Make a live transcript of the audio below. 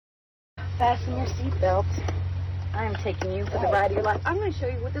Fasten your seatbelt. I am taking you for the ride of your life. I'm going to show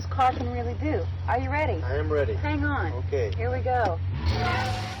you what this car can really do. Are you ready? I am ready. Hang on. Okay. Here we go.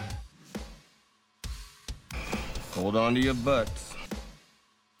 Hold on to your butts.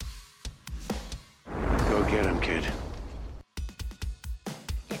 Go get him, kid.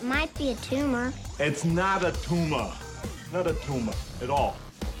 It might be a tumor. It's not a tumor. Not a tumor at all.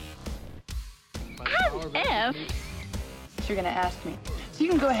 F. You're going to ask me. So you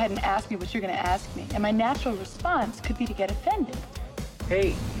can go ahead and ask me what you're going to ask me. And my natural response could be to get offended.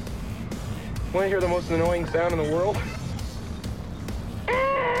 Hey, want to hear the most annoying sound in the world?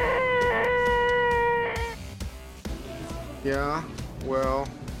 Yeah, well,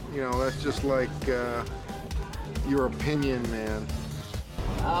 you know, that's just like your opinion, man.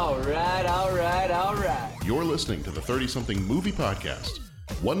 All right. You're listening to the 30-something movie podcast.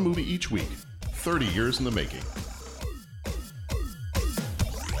 One movie each week, 30 years in the making.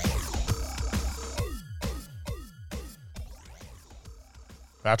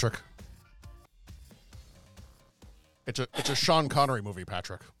 Patrick. It's a Sean Connery movie,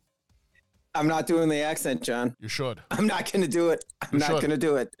 Patrick. I'm not doing the accent, John. You should. I'm not going to do it. I'm not going to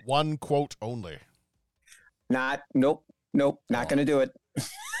do it. One quote only. Nope, not going to do it.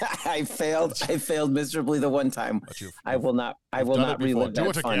 I failed miserably the one time. I will not relive that. Do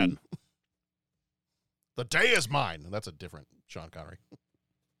it fun. again. The day is mine. That's a different Sean Connery.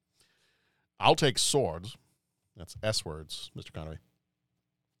 I'll take swords. That's S words, Mr. Connery.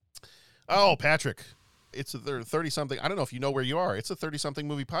 Oh, Patrick. It's a 30-something. I don't know if you know where you are. It's a 30-something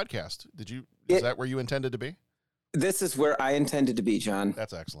movie podcast. Is that where you intended to be? This is where I intended to be, John.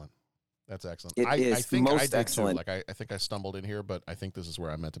 That's excellent. It is I think most I did excellent. too. I think I stumbled in here, but I think this is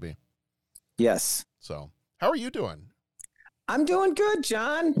where I'm meant to be. Yes. So, how are you doing? I'm doing good,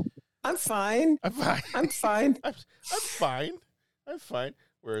 John. I'm fine. I'm fine. I'm fine. I'm fine.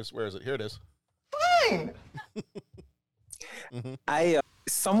 Where is it? Here it is. Fine. Mm-hmm.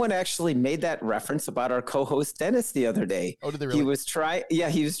 Someone actually made that reference about our co-host Dennis the other day. Oh, did they really? He was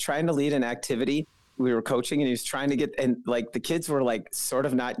trying to lead an activity. We were coaching and he was trying to get, and like the kids were like sort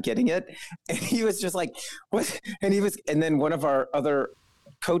of not getting it. And he was just like, what? And then one of our other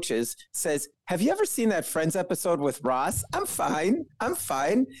coaches says, have you ever seen that Friends episode with Ross? I'm fine.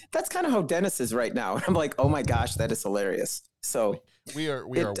 That's kind of how Dennis is right now. And I'm like, oh my gosh, that is hilarious. So we are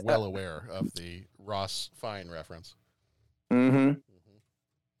well aware of the Ross Fine reference. Mm-hmm.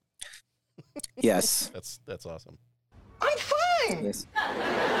 Yes. That's awesome. I'm fine. Yes.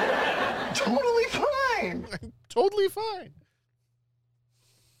 Totally fine. Totally fine.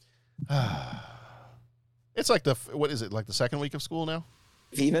 It's like what is it, like the second week of school now?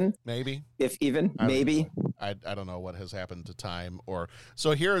 Maybe. I don't know what has happened to time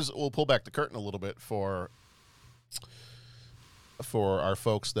so we'll pull back the curtain a little bit for our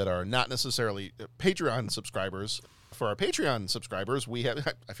folks that are not necessarily Patreon subscribers. For our Patreon subscribers, we have,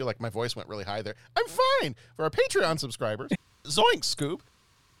 I feel like my voice went really high there. I'm fine. For our Patreon subscribers, Zoink Scoop,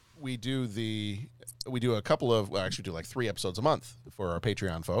 we do a couple of, actually do like 3 episodes a month for our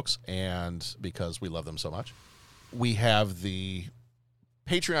Patreon folks. And because we love them so much, we have the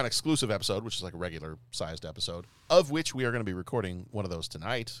Patreon exclusive episode, which is like a regular sized episode, of which we are going to be recording one of those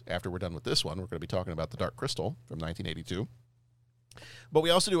tonight. After we're done with this one, we're going to be talking about The Dark Crystal from 1982. But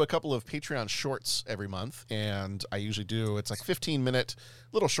we also do a couple of Patreon shorts every month, and I usually it's like 15-minute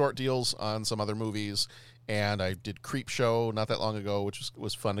little short deals on some other movies, and I did Creep Show not that long ago, which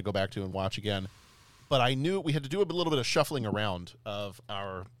was fun to go back to and watch again. But I knew we had to do a little bit of shuffling around of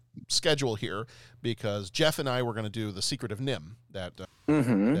our schedule here, because Jeff and I were going to do The Secret of NIMH, that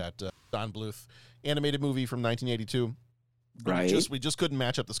Don Bluth animated movie from 1982. Right. We just couldn't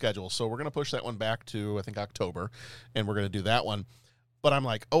match up the schedule, so we're going to push that one back to, I think, October, and we're going to do that one. But I'm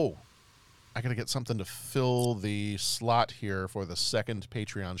like, I got to get something to fill the slot here for the second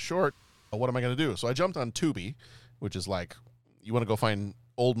Patreon short. What am I going to do? So I jumped on Tubi, which is like, you want to go find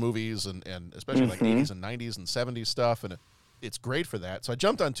old movies and especially like 80s and 90s and 70s stuff, and it's great for that. So I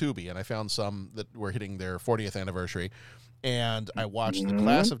jumped on Tubi, and I found some that were hitting their 40th anniversary, and I watched The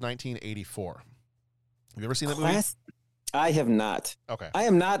Class of 1984. Have you ever seen that movie? I have not. Okay. I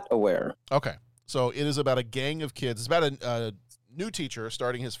am not aware. Okay. So it is about a gang of kids. It's about a new teacher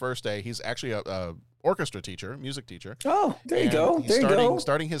starting his first day. He's actually a orchestra teacher, music teacher. Oh, there you go.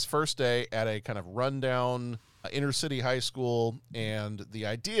 Starting his first day at a kind of rundown inner city high school. And the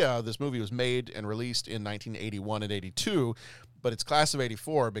idea, this movie was made and released in 1981 and 82, but it's Class of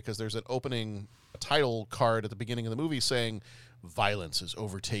 84 because there's an opening title card at the beginning of the movie saying, "Violence is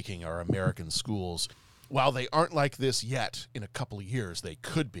overtaking our American schools. While they aren't like this yet, in a couple of years, they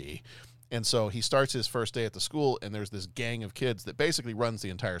could be." And so he starts his first day at the school, and there's this gang of kids that basically runs the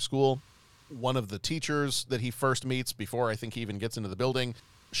entire school. one of the teachers that he first meets before I think he even gets into the building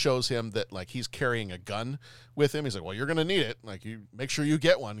shows him that like he's carrying a gun with him. He's like, well, you're going to need it. Like, you make sure you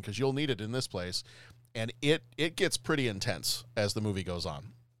get one because you'll need it in this place. And it gets pretty intense as the movie goes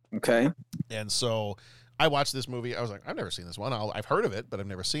on. Okay. And so I watched this movie. I was like, I've never seen this one. I've heard of it, but I've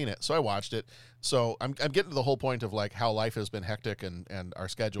never seen it. So I watched it. So I'm getting to the whole point of like how life has been hectic and our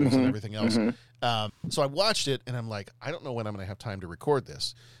schedules and everything else. So I watched it and I'm like, I don't know when I'm going to have time to record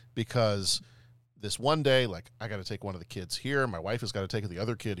this, because this one day, like, I got to take one of the kids here. My wife has got to take the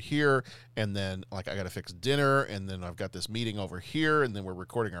other kid here. And then, like, I got to fix dinner. And then I've got this meeting over here. And then we're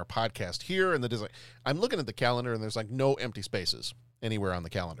recording our podcast here. And then there's like, I'm looking at the calendar and there's like no empty spaces anywhere on the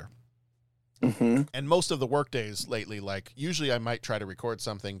calendar. And most of the work days lately, like, usually I might try to record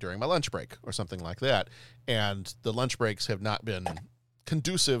something during my lunch break or something like that. And the lunch breaks have not been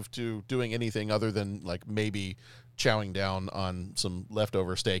conducive to doing anything other than like maybe chowing down on some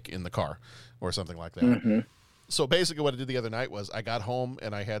leftover steak in the car or something like that. So basically what I did the other night was I got home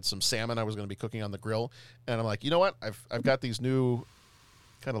and I had some salmon I was going to be cooking on the grill. And I'm like, you know what? I've got these new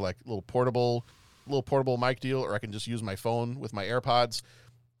kind of like little portable mic deal, or I can just use my phone with my AirPods.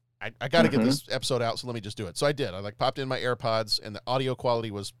 I got to get this episode out, so let me just do it. So I did. I like popped in my AirPods, and the audio quality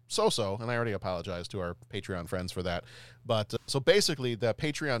was so-so, and I already apologized to our Patreon friends for that. But so basically, the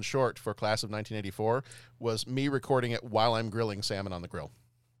Patreon short for Class of 1984 was me recording it while I'm grilling salmon on the grill.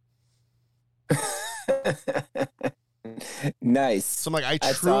 Nice. So I'm like,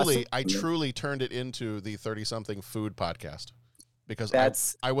 I truly turned it into the 30-something food podcast, because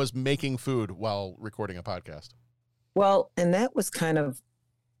I was making food while recording a podcast. Well, and that was kind of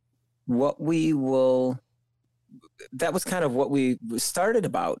what we started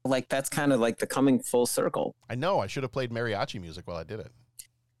about. Like, that's kind of like the coming full circle. I know. I should have played mariachi music while I did it.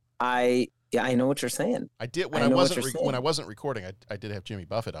 I know what you're saying. I did when I wasn't recording. I did have Jimmy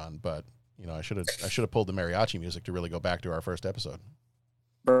Buffett on, but you know, I should have pulled the mariachi music to really go back to our first episode.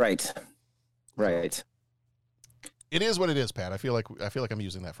 Right. It is what it is, Pat. I feel like I'm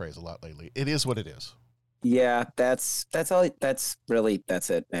using that phrase a lot lately. It is what it is. Yeah, that's all. That's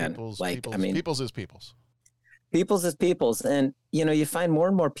it, man. People's is people's. People's is people's, and you know, you find more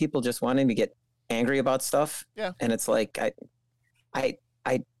and more people just wanting to get angry about stuff. Yeah, and it's like I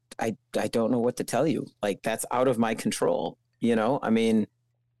don't know what to tell you. Like, that's out of my control. You know, I mean,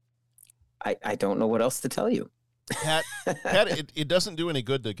 I don't know what else to tell you. Pat, it doesn't do any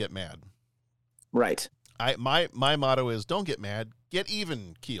good to get mad. Right. My motto is don't get mad, get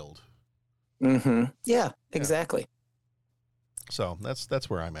even keeled. Yeah, exactly. So that's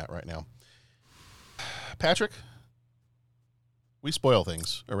where I'm at right now. Patrick, we spoil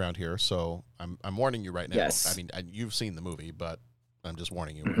things around here, so I'm warning you right now. Yes. I mean, you've seen the movie, but I'm just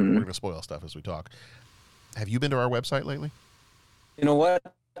warning you. We're going to spoil stuff as we talk. Have you been to our website lately? You know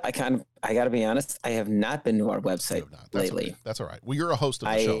what? I got to be honest. I have not been to our website lately. Okay. That's all right. Well, you're a host of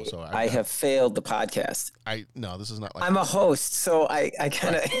the show, so I have failed the podcast. No, this is not like I'm a host, so I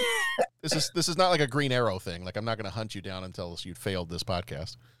kind of. This is not like a Green Arrow thing. Like, I'm not going to hunt you down until you failed this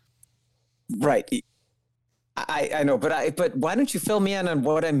podcast. Right. I know, but why don't you fill me in on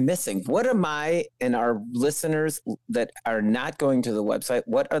what I'm missing? What am I and our listeners that are not going to the website,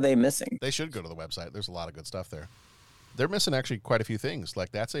 what are they missing? They should go to the website. There's a lot of good stuff there. They're missing actually quite a few things.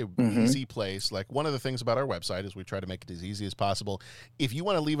 Like, that's a easy place. Like, one of the things about our website is we try to make it as easy as possible. If you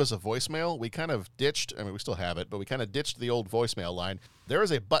want to leave us a voicemail, we kind of ditched, I mean, we still have it, but we kind of ditched the old voicemail line. There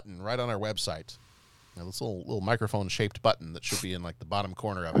is a button right on our website. Now, this little microphone-shaped button that should be in, like, the bottom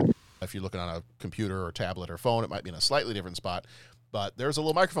corner of it. If you're looking on a computer or tablet or phone, it might be in a slightly different spot. But there's a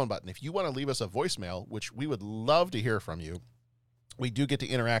little microphone button. If you want to leave us a voicemail, which we would love to hear from you, we do get to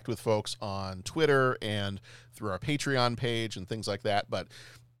interact with folks on Twitter and through our Patreon page and things like that. But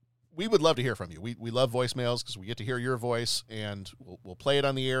we would love to hear from you. We love voicemails because we get to hear your voice, and we'll play it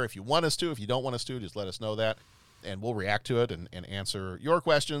on the air if you want us to. If you don't want us to, just let us know that, and we'll react to it and answer your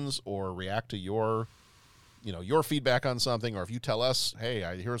questions or react to your feedback on something. Or if you tell us, hey,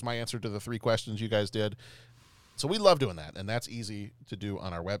 here's my answer to the 3 questions you guys did. So we love doing that, and that's easy to do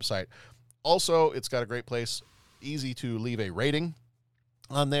on our website. Also, it's got a great place, easy to leave a rating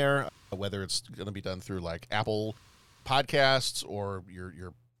on there, whether it's going to be done through like Apple Podcasts or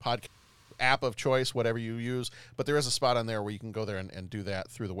your podcast app of choice, whatever you use. But there is a spot on there where you can go there and do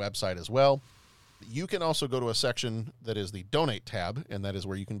that through the website as well. You can also go to a section that is the Donate tab, and that is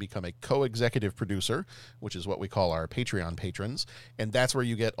where you can become a co-executive producer, which is what we call our Patreon patrons. And that's where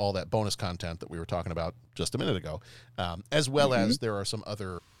you get all that bonus content that we were talking about just a minute ago, as well as there are some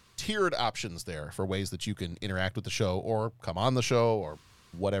other tiered options there for ways that you can interact with the show or come on the show or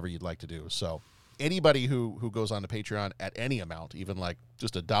whatever you'd like to do. So anybody who goes on to Patreon at any amount, even like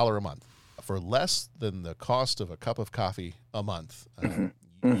just $1 a month, for less than the cost of a cup of coffee a month,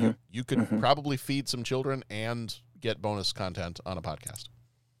 you could probably feed some children and get bonus content on a podcast.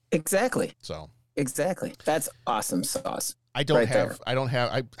 Exactly. So exactly. That's awesome sauce. I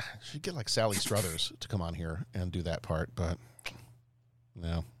should get like Sally Struthers to come on here and do that part, but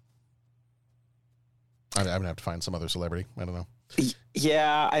no. I'm gonna have to find some other celebrity. I don't know.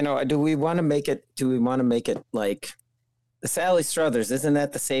 Yeah, I know. Do we want to make it like the Sally Struthers? Isn't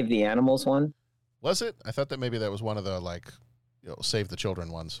that the Save the Animals one? Was it? I thought that maybe that was one of the Save the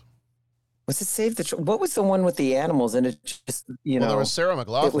Children ones. Was it Save the What was the one with the animals? And it just, there was Sarah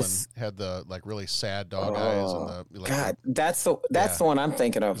McLachlan had the really sad dog eyes and the God, that's the one I'm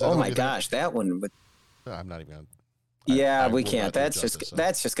thinking of. Oh my gosh, that one. I'm not even. Yeah, we can't. That's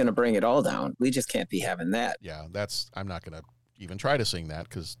just going to bring it all down. We just can't be having that. Yeah, I'm not going to even try to sing that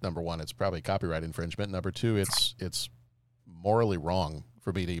because number one, it's probably copyright infringement. Number two, it's morally wrong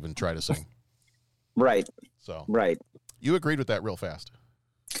for me to even try to sing. Right. So right. You agreed with that real fast.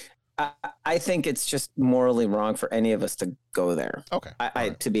 I think it's just morally wrong for any of us to go there. Okay.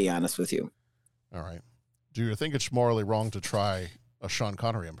 To be honest with you. All right. Do you think it's morally wrong to try a Sean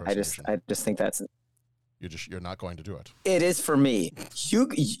Connery impersonation? I just think that's. You're not going to do it. It is for me.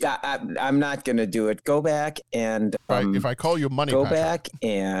 I'm not going to do it. Go back and. If I call you Money, go Patrick, back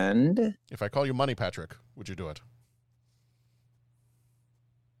and. If I call you Money, Patrick, would you do it?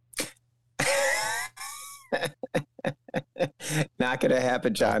 Not going to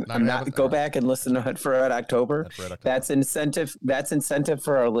happen, John. Go back and listen to Hunt for Red October. That's incentive. That's incentive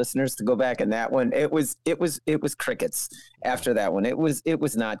for our listeners to go back. And that one, it was crickets after that one. It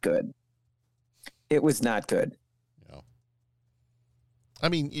was not good. It was not good. Yeah. I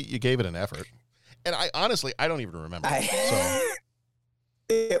mean, you gave it an effort, and I honestly don't even remember.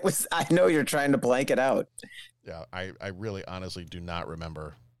 It was. I know you're trying to blank it out. Yeah, I really honestly do not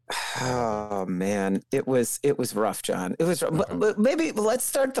remember. Oh man, it was rough, John. It was rough. Okay. But maybe let's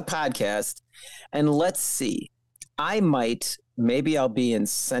start the podcast and let's see. Maybe I'll be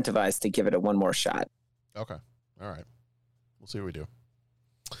incentivized to give it one more shot. Okay. All right. We'll see what we do.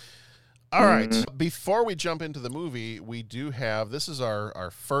 All right. Before we jump into the movie, we do have, this is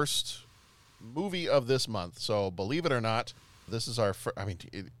our first movie of this month. So believe it or not, this is our first,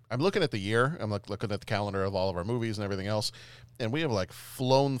 I'm looking at the year. I'm looking at the calendar of all of our movies and everything else. And we have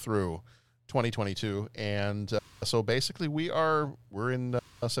flown through 2022. And so basically we're in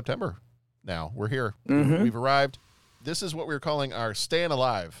September now. We're here. We've arrived. This is what we're calling our Staying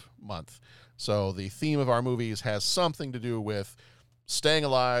Alive month. So the theme of our movies has something to do with staying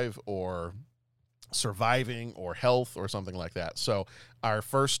alive or surviving or health or something like that. So our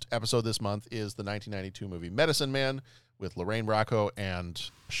first episode this month is the 1992 movie Medicine Man with Lorraine Bracco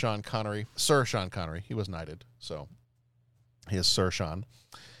and Sean Connery. Sir Sean Connery. He was knighted, so he is Sir Sean.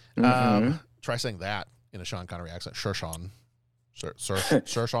 Try saying that in a Sean Connery accent. Sir Sean. Sir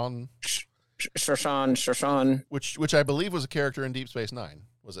Sean. Sir Sean. Which I believe was a character in Deep Space Nine.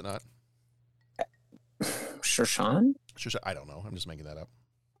 Was it not? Sir Sean? I don't know. I'm just making that up.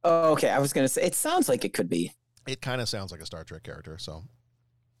 Oh, okay. I was going to say, it sounds like it could be. It kind of sounds like a Star Trek character, so.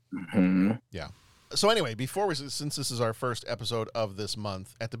 Yeah. So anyway, since this is our first episode of this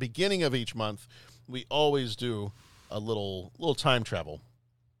month, at the beginning of each month, we always do a little time travel.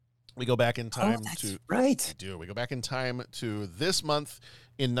 We go back in time right. We go back in time to this month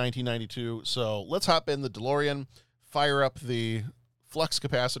in 1992. So let's hop in the DeLorean, fire up the flux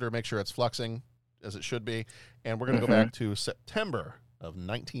capacitor, make sure it's fluxing as it should be, and we're going to go back to September of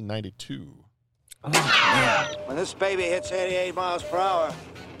 1992. Oh, man. When this baby hits 88 miles per hour,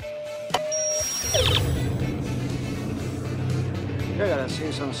 you're going to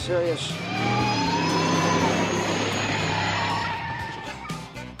see some serious...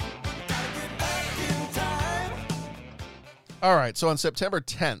 All right, so on September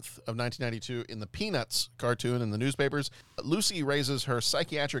 10th of 1992, in the Peanuts cartoon in the newspapers, Lucy raises her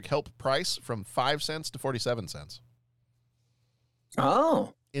psychiatric help price from 5 cents to 47 cents.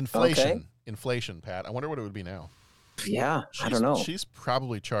 Oh. Inflation, Pat. I wonder what it would be now. Yeah, I don't know. She's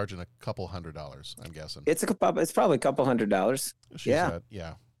probably charging a couple $100, I'm guessing. It's probably a couple $100.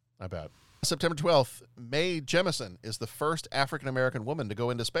 Yeah, I bet. September 12th, Mae Jemison is the first African-American woman to go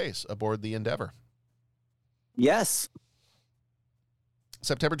into space aboard the Endeavour. Yes.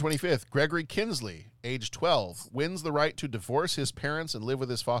 September 25th, Gregory Kinsley, age 12, wins the right to divorce his parents and live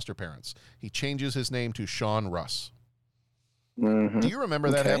with his foster parents. He changes his name to Sean Russ. Mm-hmm. Do you remember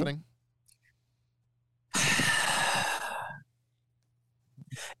that happening?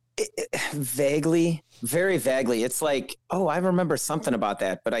 Vaguely, very vaguely. It's like, oh, I remember something about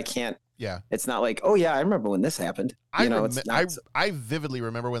that, but I can't Yeah. It's not like, oh yeah, I remember when this happened. It's not. I vividly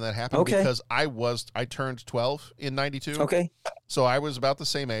remember when that happened because I turned 12 in 92. Okay. So I was about the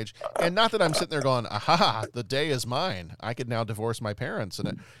same age. And not that I'm sitting there going, aha, the day is mine. I could now divorce my parents.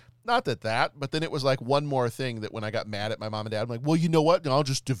 And not that, but then it was like one more thing that when I got mad at my mom and dad, I'm like, well, you know what? I'll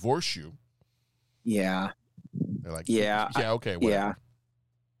just divorce you. Yeah. They're like, yeah, okay, whatever.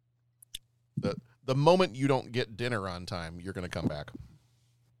 The moment you don't get dinner on time, you're going to come back.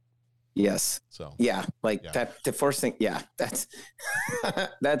 Yes. So that divorce thing. Yeah, that's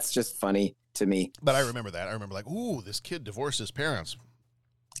just funny to me. But I remember that. I remember like, ooh, this kid divorced his parents.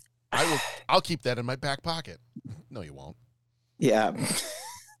 I'll keep that in my back pocket. No, you won't. Yeah.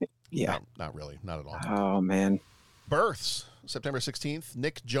 Yeah. No, not really. Not at all. Oh man. Births. September 16th.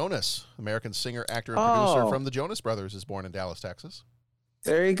 Nick Jonas, American singer, actor, and producer from the Jonas Brothers, is born in Dallas, Texas.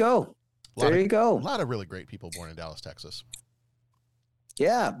 There you go. A lot of really great people born in Dallas, Texas.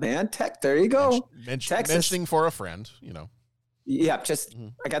 Yeah, man. There you go. Mentioning for a friend, Yeah,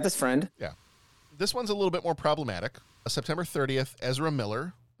 I got this friend. Yeah. This one's a little bit more problematic. September 30th, Ezra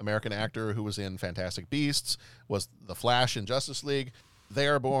Miller, American actor who was in Fantastic Beasts, was the Flash in Justice League. They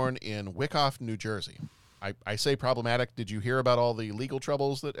are born in Wyckoff, New Jersey. I say problematic. Did you hear about all the legal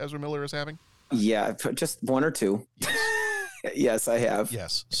troubles that Ezra Miller is having? Yeah, just one or two. Yes. Yes, I have.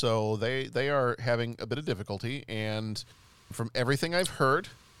 Yes. So they are having a bit of difficulty, and from everything I've heard,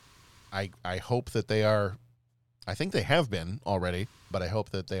 I hope that they are, I think they have been already, but I hope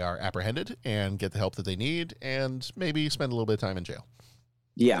that they are apprehended and get the help that they need and maybe spend a little bit of time in jail.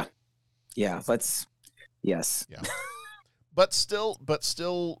 Yeah. Yeah. Yes. Yeah. But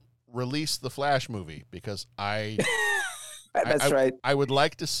still release the Flash movie because That's right. I would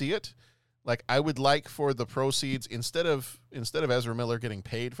like to see it. Like I would like for the proceeds instead of Ezra Miller getting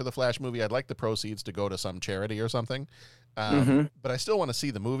paid for the Flash movie, I'd like the proceeds to go to some charity or something. But I still want to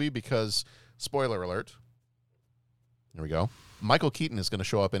see the movie because, spoiler alert, here we go. Michael Keaton is going to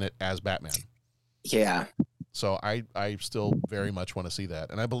show up in it as Batman. Yeah. So I still very much want to see that.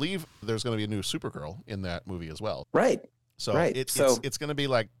 And I believe there's going to be a new Supergirl in that movie as well. Right. So it's going to be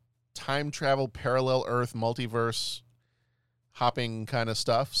like time travel, parallel Earth, multiverse hopping kind of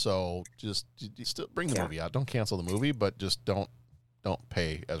stuff. So just still bring the movie out. Don't cancel the movie, but just don't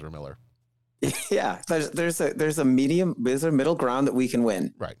pay Ezra Miller. Yeah, there's a middle ground that we can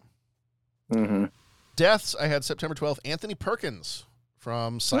win. Right. Mm-hmm. Deaths. I had September 12th. Anthony Perkins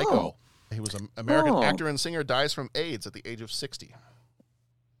from Psycho. Oh. He was an American actor and singer. Dies from AIDS at the age of 60.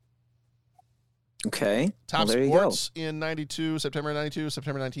 Okay. Top there sports in 92, September 92,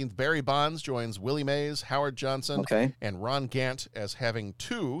 September 19th. Barry Bonds joins Willie Mays, Howard Johnson, and Ron Gant as having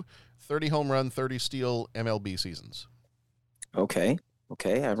 2 30 home run, 30 steal MLB seasons. Okay.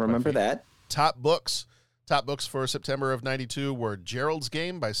 I remember that. Top books for September of 92 were Gerald's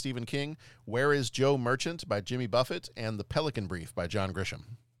Game by Stephen King, Where is Joe Merchant by Jimmy Buffett, and The Pelican Brief by John Grisham.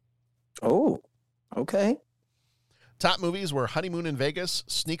 Oh, okay. Top movies were Honeymoon in Vegas,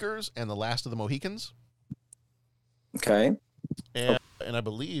 Sneakers, and The Last of the Mohicans. Okay. And I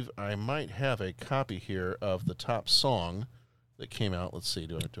believe I might have a copy here of the top song that came out. Let's see.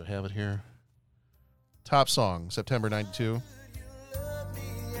 Do I have it here? Top song, September 92.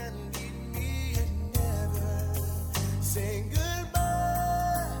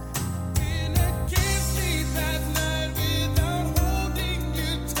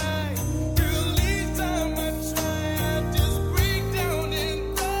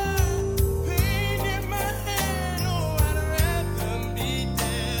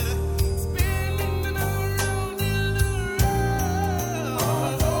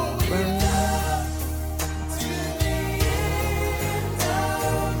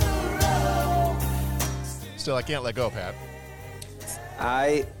 Still, I can't let go, Pat.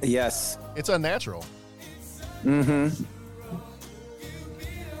 Yes. It's unnatural. Mm-hmm.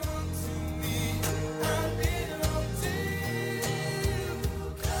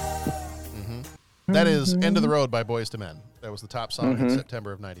 That is End of the Road by Boyz II Men. That was the top song in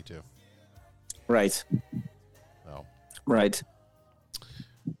September of 92. Right. Oh. Right.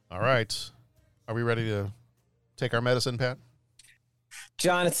 All right. Are we ready to take our medicine, Pat?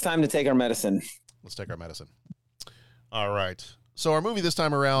 John, it's time to take our medicine. Let's take our medicine. All right. So our movie this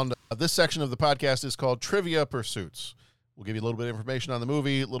time around, this section of the podcast is called Trivia Pursuits. We'll give you a little bit of information on the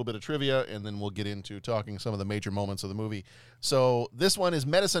movie, a little bit of trivia, and then we'll get into talking some of the major moments of the movie. So this one is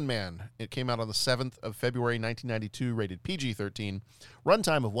Medicine Man. It came out on the 7th of February, 1992, rated PG-13.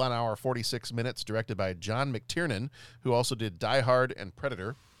 Runtime of 1 hour, 46 minutes, directed by John McTiernan, who also did Die Hard and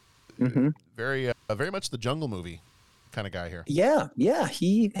Predator. Mm-hmm. Very much the Jungle Movie kind of guy here. Yeah,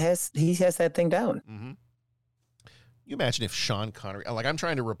 he has that thing down. Mm-hmm. You imagine if Sean Connery, like I'm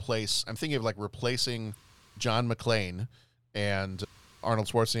thinking of like replacing John McClane and Arnold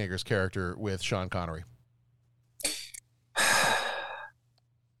Schwarzenegger's character with Sean Connery. I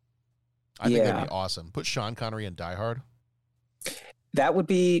think that'd be awesome. Put Sean Connery in Die Hard. That would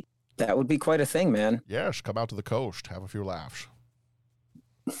be quite a thing, man. Yes, come out to the coast, have a few laughs.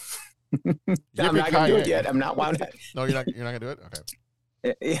 I'm not gonna do it yet. I'm not wound. No, you're not gonna do it. Okay.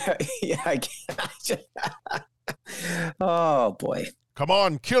 Yeah, I can't. Oh boy. Come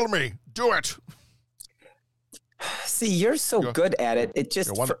on, kill me. Do it. See, you're so good at it. It just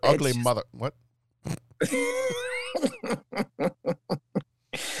you're one ugly mother. What?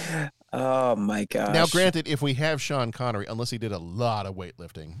 Oh my gosh. Now, granted, if we have Sean Connery, unless he did a lot of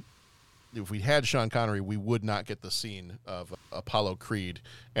weightlifting, if we had Sean Connery, we would not get the scene of Apollo Creed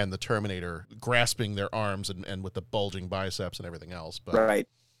and the Terminator grasping their arms and with the bulging biceps and everything else. But,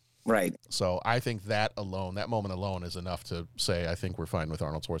 right. So I think that moment alone is enough to say I think we're fine with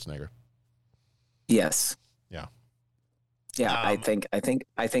Arnold Schwarzenegger. Yes. Yeah. Yeah, I think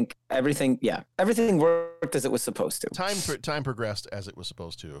everything. Yeah, everything worked as it was supposed to. Time progressed as it was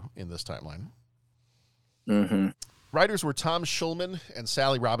supposed to in this timeline. Mm-hmm. Writers were Tom Schulman and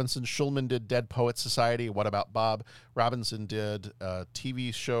Sally Robinson. Schulman did Dead Poets Society, What About Bob? Robinson did a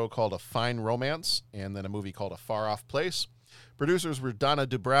TV show called A Fine Romance, and then a movie called A Far Off Place. Producers were Donna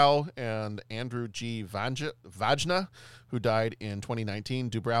Dubrow and Andrew G. Vajna, who died in 2019.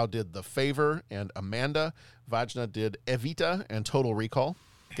 Dubrow did The Favor and Amanda. Vajna did Evita and Total Recall.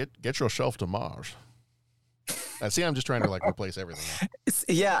 Get yourself to Mars. See, I'm just trying to like replace everything.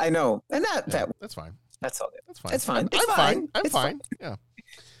 Yeah, I know, and that's fine. That's all. That's fine. It's fine. I'm fine. Yeah.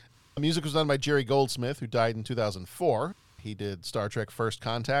 The music was done by Jerry Goldsmith, who died in 2004. He did Star Trek First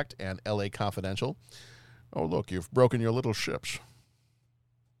Contact and L.A. Confidential. Oh, look, you've broken your little ships.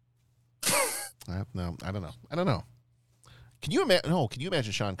 No, I don't know. Can you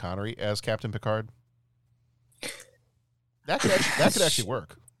imagine Sean Connery as Captain Picard? That could actually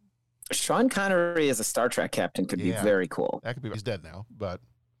work. Sean Connery as a Star Trek captain could be very cool. That could be. He's dead now, but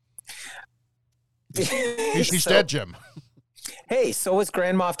he's dead, Jim. Hey, so was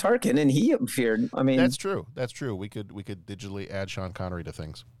Grand Moff Tarkin, and he appeared. I mean, that's true. We could digitally add Sean Connery to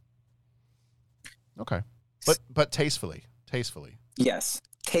things. Okay, but tastefully. Yes,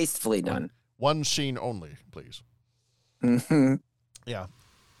 tastefully done. One scene only, please. Mm-hmm. Yeah.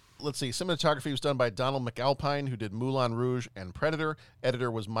 Let's see. Cinematography was done by Donald McAlpine, who did Moulin Rouge and Predator. Editor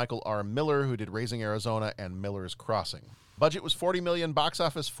was Michael R. Miller, who did Raising Arizona and Miller's Crossing. Budget was $40 million. Box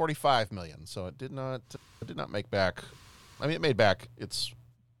office $45 million. So it did not make back. I mean, it made back its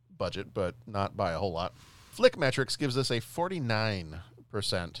budget, but not by a whole lot. Flickmetrics gives this a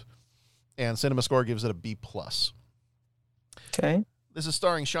 49%, and CinemaScore gives it a B+. Okay. This is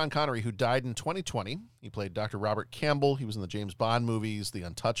starring Sean Connery, who died in 2020. He played Dr. Robert Campbell. He was in the James Bond movies, The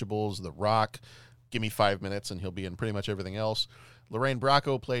Untouchables, The Rock. Give me 5 minutes, and he'll be in pretty much everything else. Lorraine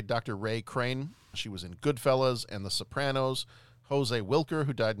Bracco played Dr. Ray Crane. She was in Goodfellas and The Sopranos. Jose Wilker,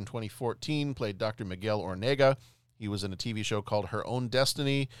 who died in 2014, played Dr. Miguel Ornega. He was in a TV show called Her Own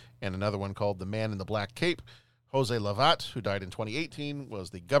Destiny and another one called The Man in the Black Cape. Jose Lavat, who died in 2018,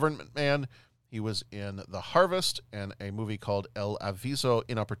 was the government man. He was in The Harvest and a movie called El Aviso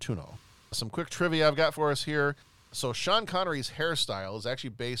Inoportuno. Some quick trivia I've got for us here. So Sean Connery's hairstyle is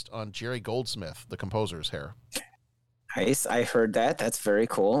actually based on Jerry Goldsmith, the composer's hair. Nice. I heard that. That's very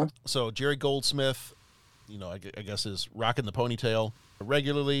cool. So Jerry Goldsmith, I guess is rocking the ponytail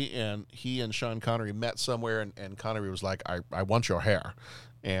regularly, and he and Sean Connery met somewhere, and Connery was like, I want your hair.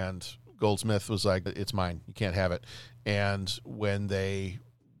 And Goldsmith was like, it's mine. You can't have it. And when they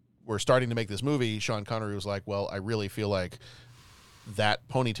were starting to make this movie, Sean Connery was like, well, I really feel like that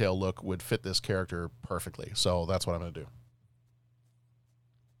ponytail look would fit this character perfectly. So that's what I'm going to do.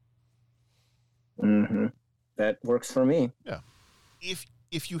 Mm-hmm. That works for me. Yeah.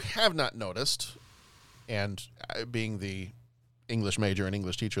 If you have not noticed, and being the English major and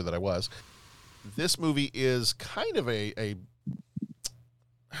English teacher that I was, this movie is kind of I'm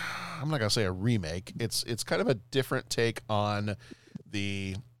not going to say a remake. It's kind of a different take on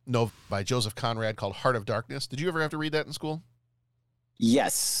the novel by Joseph Conrad called Heart of Darkness. Did you ever have to read that in school?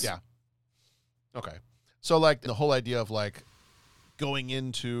 Yes. Yeah. Okay. So like the whole idea of like going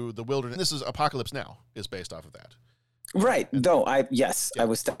into the wilderness, this is Apocalypse Now is based off of that. Right. Though I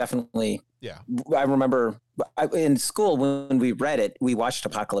was definitely, yeah. I remember in school when we read it, we watched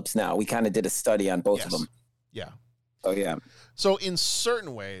Apocalypse Now. We kind of did a study on both of them. Yeah. Oh yeah. So in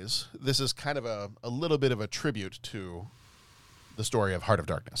certain ways, this is kind of a little bit of a tribute to the story of Heart of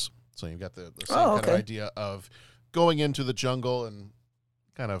Darkness. So you've got the same kind of idea of going into the jungle, and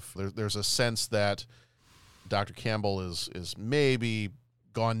kind of there's a sense that Dr. Campbell is maybe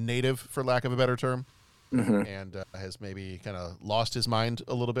gone native, for lack of a better term, and has maybe kind of lost his mind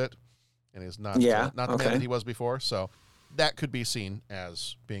a little bit, and is not the man that he was before. So that could be seen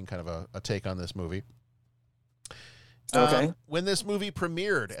as being kind of a take on this movie. Okay. When this movie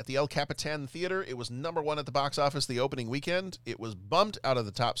premiered at the El Capitan Theater, it was #1 at the box office the opening weekend. It was bumped out of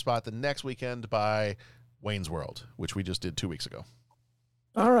the top spot the next weekend by Wayne's World, which we just did 2 weeks ago.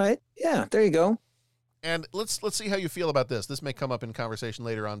 All right. Yeah, there you go. And let's see how you feel about this. This may come up in conversation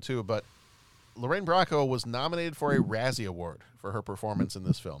later on too, but Lorraine Bracco was nominated for a Razzie Award for her performance in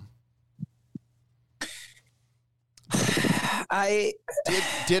this film.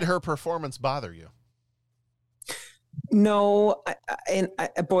 Did her performance bother you? No,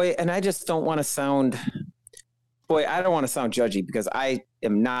 I just don't want to sound, I don't want to sound judgy because I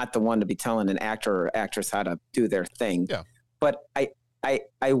am not the one to be telling an actor or actress how to do their thing. Yeah. But I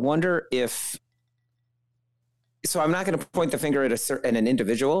wonder if, so I'm not going to point the finger at an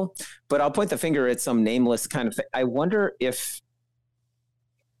individual, but I'll point the finger at some nameless kind of thing. I wonder if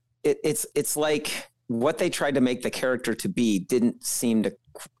it's like what they tried to make the character to be didn't seem to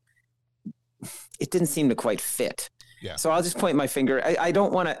quite fit. Yeah. So I'll just point my finger. I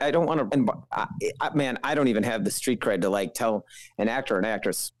don't want to, man, I don't even have the street cred to like tell an actor or an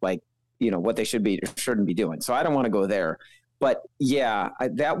actress, like, what they should be or shouldn't be doing. So I don't want to go there, but yeah,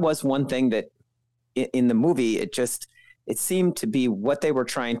 that was one thing that in the movie, it seemed to be what they were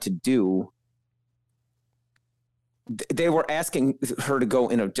trying to do. They were asking her to go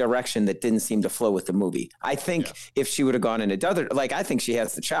in a direction that didn't seem to flow with the movie. I think if she would have gone in another, like, I think she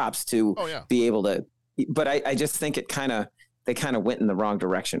has the chops to be able to, but I just think they kind of went in the wrong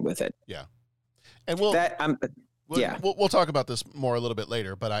direction with it. Yeah. And we'll talk about this more a little bit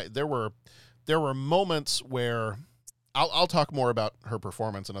later, but there were moments where I'll talk more about her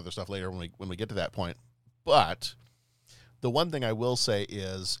performance and other stuff later when we get to that point. But the one thing I will say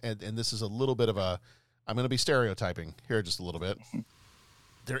is, and this is a little bit of I'm going to be stereotyping here just a little bit.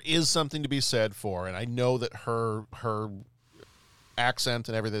 There is something to be said for, and I know that her accent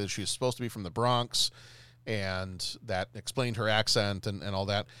and everything, that she's supposed to be from the Bronx, and that explained her accent and all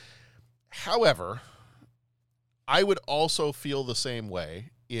that. However, I would also feel the same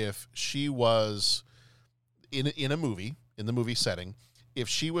way if she was in the movie setting, if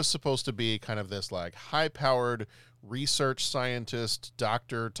she was supposed to be kind of this like high-powered research scientist,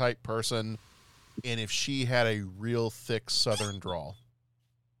 doctor type person, and if she had a real thick Southern drawl.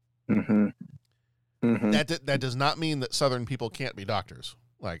 Mm-hmm. Mm-hmm. That does not mean that Southern people can't be doctors.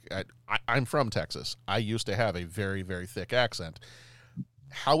 Like, I'm from Texas. I used to have a very, very thick accent.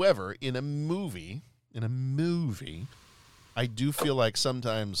 However, in a movie, I do feel like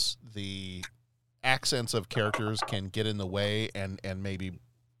sometimes the accents of characters can get in the way and maybe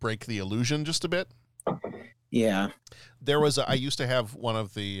break the illusion just a bit. Yeah. I used to have one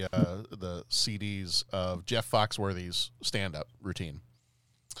of the CDs of Jeff Foxworthy's stand-up routine.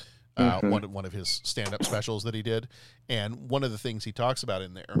 One of his stand-up specials that he did. And one of the things he talks about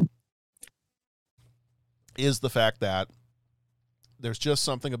in there is the fact that there's just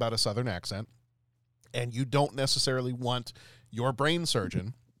something about a Southern accent, and you don't necessarily want your brain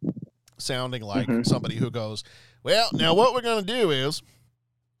surgeon sounding like somebody who goes, well, now what we're going to do is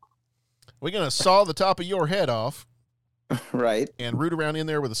we're going to saw the top of your head off. Right. And root around in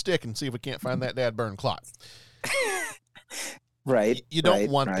there with a stick and see if we can't find that dad burn clot. Right. You don't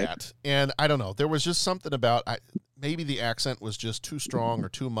want that. And I don't know. There was just something about maybe the accent was just too strong or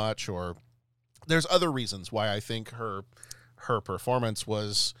too much, or there's other reasons why I think her performance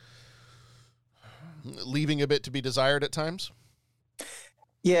was leaving a bit to be desired at times.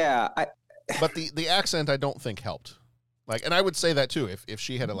 Yeah. But the accent I don't think helped. Like, and I would say that too. If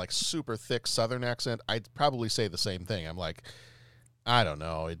she had a like super thick Southern accent, I'd probably say the same thing. I'm like, I don't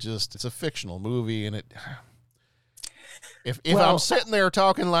know. It's a fictional movie, and if I'm sitting there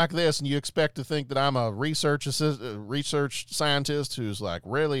talking like this, and you expect to think that I'm a research scientist who's like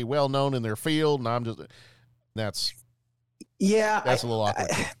really well known in their field, and I'm just that's a little awkward.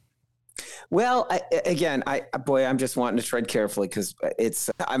 Well, I'm just wanting to tread carefully because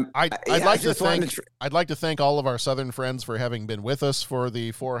I'd like to thank all of our Southern friends for having been with us for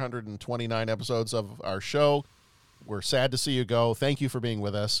the 429 episodes of our show. We're sad to see you go. Thank you for being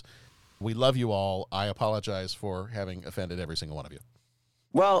with us. We love you all. I apologize for having offended every single one of you.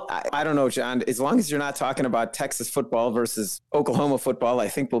 Well, I don't know, John. As long as you're not talking about Texas football versus Oklahoma football, I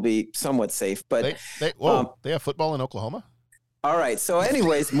think we'll be somewhat safe. But they have football in Oklahoma? All right. So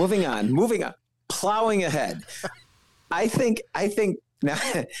anyways, moving on, plowing ahead. I think plowing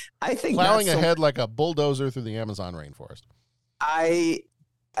ahead like a bulldozer through the Amazon rainforest. I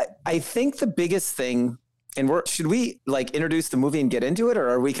think the biggest thing And should we like introduce the movie and get into it, or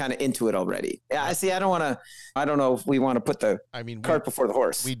are we kind of into it already? Yeah, I see. I don't know if we want to put the cart before the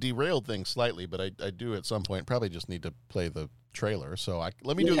horse. We derailed things slightly, but I do at some point probably just need to play the trailer. So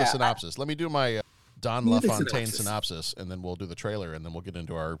let me do the synopsis. Let me do my Don LaFontaine synopsis, and then we'll do the trailer, and then we'll get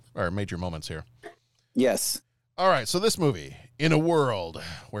into our major moments here. Yes. All right, so this movie, in a world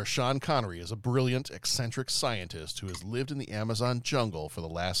where Sean Connery is a brilliant, eccentric scientist who has lived in the Amazon jungle for the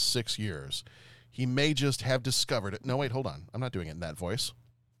last 6 years, he may just have discovered it. No, wait, hold on. I'm not doing it in that voice.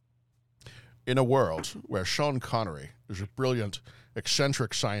 In a world where Sean Connery is a brilliant,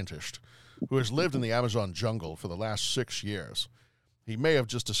 eccentric scientist who has lived in the Amazon jungle for the last 6 years, he may have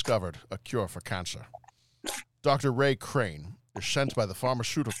just discovered a cure for cancer. Dr. Ray Crane is sent by the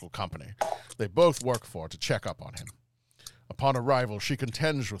pharmaceutical company they both work for to check up on him. Upon arrival, she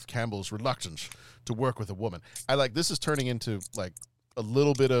contends with Campbell's reluctance to work with a woman. This is turning into like a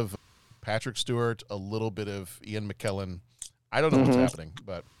little bit of Patrick Stewart, a little bit of Ian McKellen. I don't know what's happening,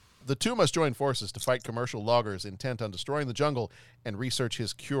 but the two must join forces to fight commercial loggers intent on destroying the jungle and research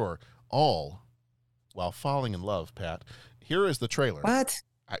his cure, all while falling in love, Pat. Here is the trailer. What?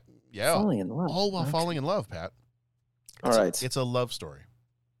 Falling in love. All while falling in love, Pat. All right. It's a love story.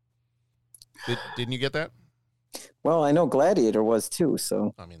 Didn't you get that? Well, I know Gladiator was too,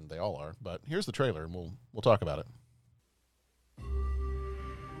 so. I mean, they all are, but here's the trailer, and we'll talk about it.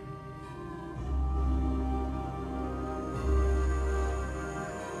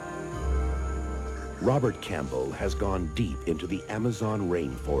 Robert Campbell has gone deep into the Amazon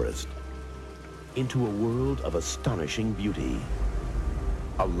rainforest, into a world of astonishing beauty,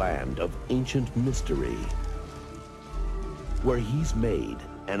 a land of ancient mystery, where he's made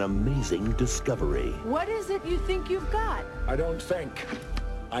an amazing discovery. What is it you think you've got? I don't think.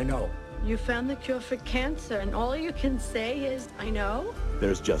 I know. You found the cure for cancer, and all you can say is, I know?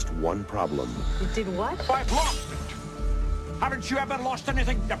 There's just one problem. You did what? I've lost it. Haven't you ever lost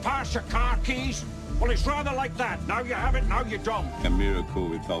anything? Your purse, your car keys? Well, it's rather like that. Now you have it, now you don't. A miracle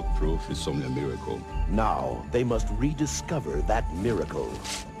without proof is only a miracle. Now they must rediscover that miracle.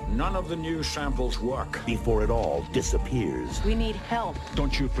 None of the new samples work. Before it all disappears. We need help.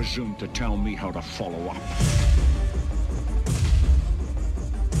 Don't you presume to tell me how to follow up.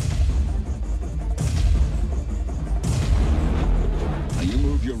 Now you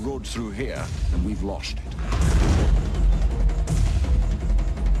move your road through here, and we've lost it.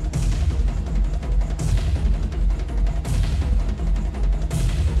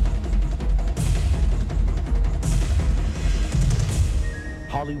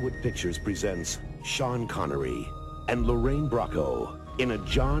 Hollywood Pictures presents Sean Connery and Lorraine Bracco in a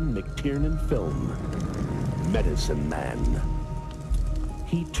John McTiernan film, Medicine Man.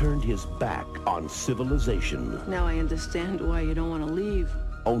 He turned his back on civilization. Now I understand why you don't want to leave.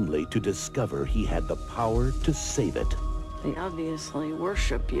 Only to discover he had the power to save it. They obviously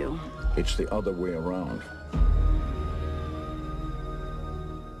worship you. It's the other way around.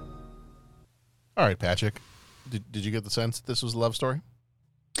 All right, Patrick. Did you get the sense that this was a love story?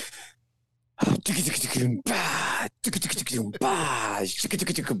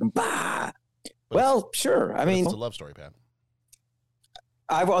 Well, sure. I mean, it's a love story, Pat.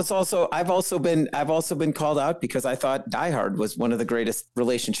 I've also been called out because I thought Die Hard was one of the greatest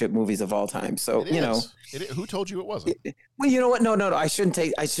relationship movies of all time. So who told you it wasn't? Well, you know what? No. I shouldn't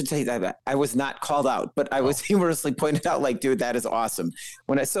take that back. I was not called out, but I was humorously pointed out, like, dude, that is awesome.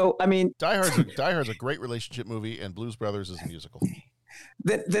 Die Hard's a great relationship movie, and Blues Brothers is a musical.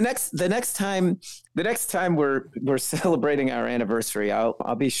 The next time we're celebrating our anniversary,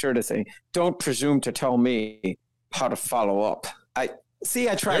 I'll be sure to say, don't presume to tell me how to follow up. I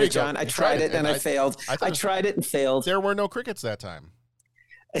tried it, John. I tried it and I failed. I tried it and failed. There were no crickets that time.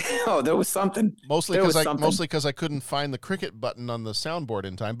 Oh, there was something. Mostly because I couldn't find the cricket button on the soundboard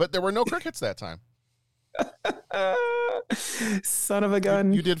in time. But there were no crickets that time. Son of a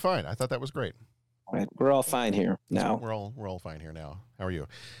gun! You did fine. I thought that was great. Right, we're all fine here now. We're all fine here now. How are you?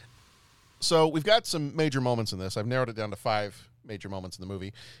 So we've got some major moments in this. I've narrowed it down to 5 major moments in the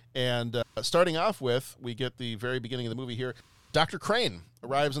movie. And starting off with, we get the very beginning of the movie here. Dr. Crane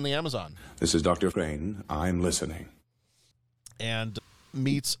arrives in the Amazon. This is Dr. Crane. I'm listening. And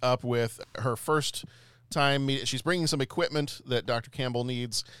meets up with her first time. She's bringing some equipment that Dr. Campbell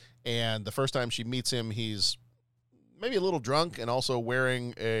needs. And the first time she meets him, he's maybe a little drunk and also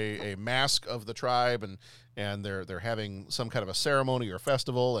wearing a mask of the tribe, and they're having some kind of a ceremony or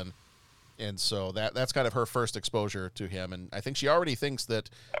festival, and so that's kind of her first exposure to him. And I think she already thinks that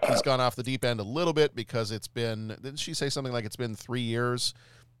he's gone off the deep end a little bit because didn't she say something like it's been 3 years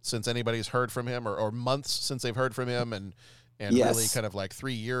since anybody's heard from him, or months since they've heard from him, and really kind of like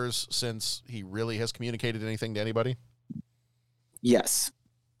 3 years since he really has communicated anything to anybody. Yes.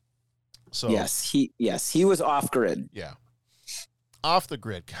 So he was off grid. Yeah. Off the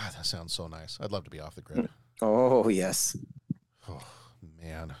grid. God, that sounds so nice. I'd love to be off the grid. Oh, yes. Oh,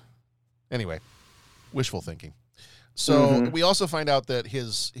 man. Anyway, wishful thinking. So we also find out that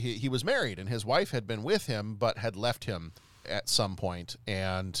he was married and his wife had been with him, but had left him at some point.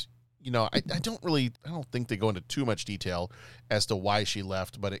 And, you know, I don't think they go into too much detail as to why she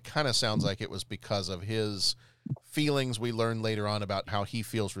left, but it kind of sounds like it was because of his feelings. We learn later on about how he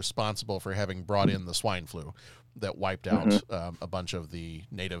feels responsible for having brought in the swine flu that wiped out a bunch of the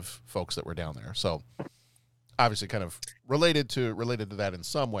native folks that were down there. So obviously kind of related to that in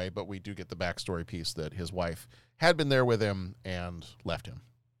some way, but we do get the backstory piece that his wife had been there with him and left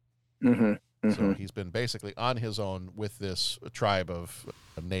him. So he's been basically on his own with this tribe of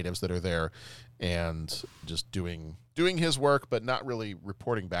natives that are there and just doing his work, but not really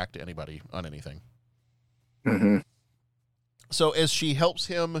reporting back to anybody on anything. So as she helps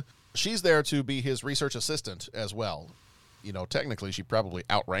him, she's there to be his research assistant as well. You know, technically she probably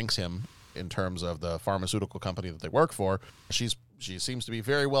outranks him in terms of the pharmaceutical company that they work for. She seems to be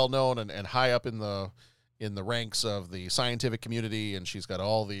very well known and high up in the ranks of the scientific community, and she's got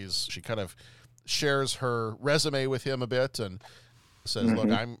all these. She kind of shares her resume with him a bit and says, "Look,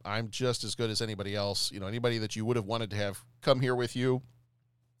 I'm just as good as anybody else. You know, anybody that you would have wanted to have come here with you,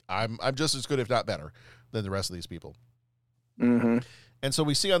 I'm just as good, if not better, than the rest of these people." And so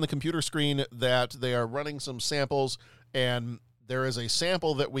we see on the computer screen that they are running some samples, and there is a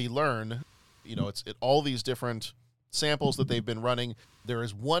sample that we learn, you know, it's all these different samples that they've been running. There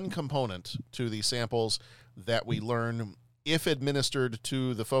is one component to these samples that we learn, if administered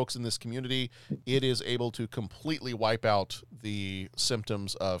to the folks in this community, it is able to completely wipe out the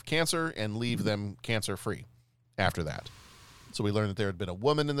symptoms of cancer and leave them cancer-free after that. So we learned that there had been a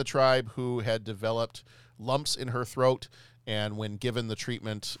woman in the tribe who had developed lumps in her throat, and when given the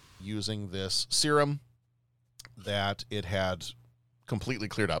treatment using this serum, that it had completely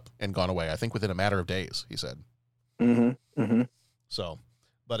cleared up and gone away. I think within a matter of days, he said. So,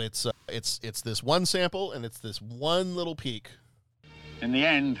 but it's this one sample, and it's this one little peak. In the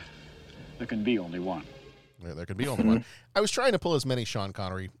end, there can be only one. There can be only one. I was trying to pull as many Sean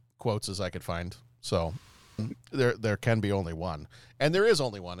Connery quotes as I could find. So there can be only one, and there is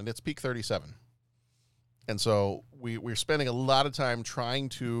only one, and it's peak 37. And so we're spending a lot of time trying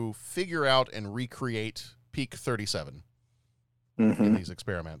to figure out and recreate peak 37 in these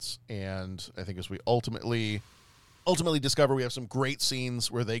experiments. And I think as we ultimately discover, we have some great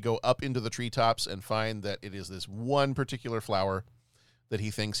scenes where they go up into the treetops and find that it is this one particular flower that he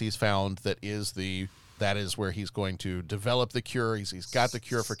thinks he's found that is where he's going to develop the cure. He's got the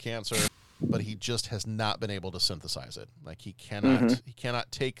cure for cancer, but he just has not been able to synthesize it. Like he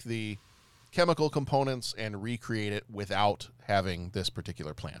cannot take the chemical components and recreate it without having this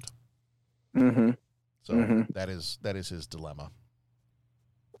particular plant. So that is his dilemma.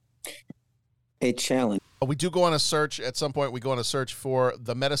 A challenge. We do go on a search at some point. We go on a search for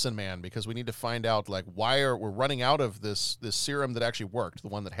the medicine man because we need to find out like why we're running out of this serum that actually worked, the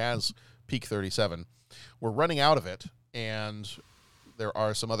one that has peak 37. We're running out of it, and there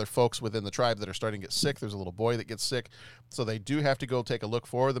are some other folks within the tribe that are starting to get sick. There's a little boy that gets sick, so they do have to go take a look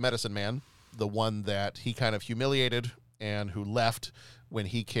for the medicine man, the one that he kind of humiliated and who left when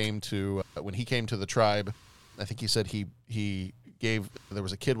he came to the tribe. I think he said there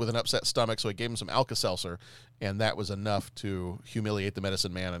was a kid with an upset stomach, so he gave him some Alka-Seltzer, and that was enough to humiliate the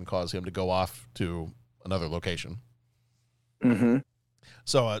medicine man and cause him to go off to another location.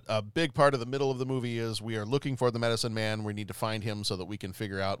 So a big part of the middle of the movie is we are looking for the medicine man. We need to find him so that we can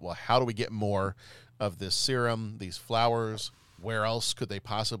figure out, well, how do we get more of this serum, these flowers? Where else could they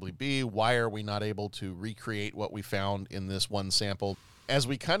possibly be? Why are we not able to recreate what we found in this one sample? As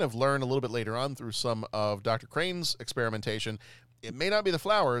we kind of learn a little bit later on through some of Dr. Crane's experimentation, it may not be the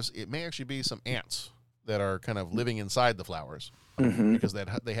flowers. It may actually be some ants that are kind of living inside the flowers. Because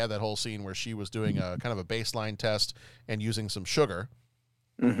they had that whole scene where she was doing a kind of a baseline test and using some sugar.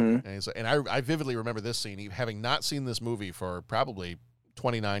 And I vividly remember this scene, having not seen this movie for probably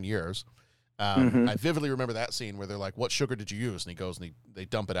 29 years. I vividly remember that scene where they're like, "What sugar did you use?" And he goes and they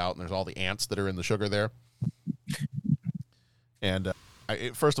dump it out, and there's all the ants that are in the sugar there. And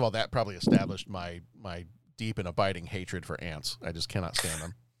first of all, that probably established my deep and abiding hatred for ants. I just cannot stand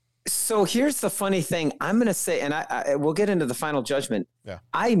them. So here's the funny thing. I'm going to say, and I we'll get into the final judgment. Yeah.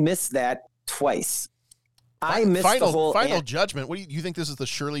 I missed that twice. I missed the whole final judgment. What do you think this is the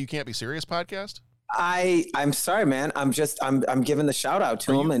Surely You Can't Be Serious podcast? I'm sorry, man. I'm giving the shout out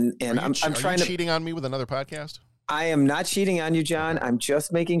to him, and I'm trying to cheating on me with another podcast. I am not cheating on you, John. I'm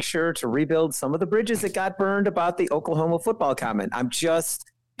just making sure to rebuild some of the bridges that got burned about the Oklahoma football comment. I'm just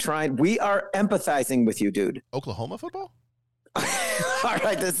trying. We are empathizing with you, dude. Oklahoma football? All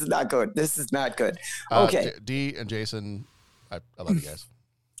right, this is not good. This is not good. Okay. D and Jason, I love you guys.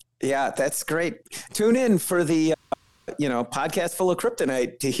 Yeah, that's great. Tune in for the, podcast full of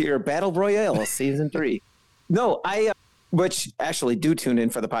kryptonite to hear Battle Royale season 3. No, which actually do tune in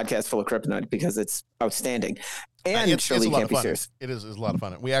for the podcast full of kryptonite because it's outstanding. And Shirley Can't Be Serious. It is a lot of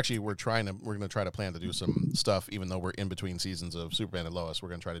fun. We're going to try to plan to do some stuff, even though we're in between seasons of Superman and Lois. We're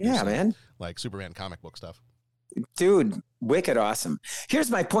going to try to do some, like Superman comic book stuff. Dude, wicked awesome. Here's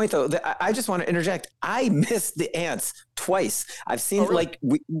my point, though. I just want to interject. I missed the ants twice. I've seen like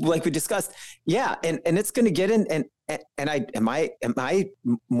we discussed. Yeah, and it's going to get in. And am I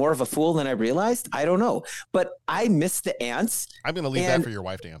more of a fool than I realized? I don't know. But I missed the ants. I'm going to leave that for your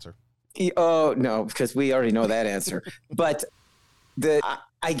wife to answer. Oh no, because we already know that answer. But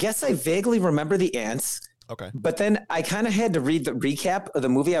I guess I vaguely remember the ants. Okay. But then I kind of had to read the recap of the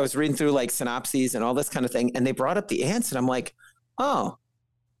movie. I was reading through like synopses and all this kind of thing. And they brought up the ants and I'm like, oh,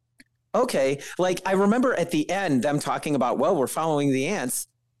 okay. Like I remember at the end, them talking about, well, we're following the ants,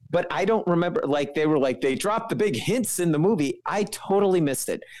 but I don't remember they dropped the big hints in the movie. I totally missed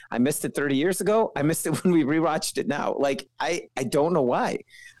it. I missed it 30 years ago. I missed it when we rewatched it now. Like, I don't know why.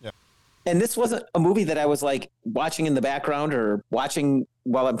 Yeah. And this wasn't a movie that I was like watching in the background or watching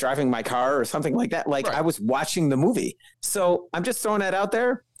while I'm driving my car or something like that. Like I was watching the movie. So I'm just throwing that out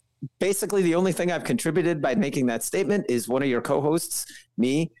there. Basically, the only thing I've contributed by making that statement is one of your co-hosts,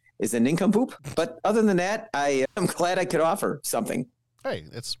 me, is a nincompoop. But other than that, I am glad I could offer something. Hey,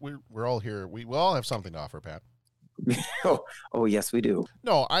 we're all here. We all have something to offer, Pat. oh, yes, we do.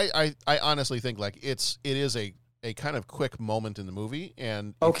 No, I honestly think like it is a kind of quick moment in the movie.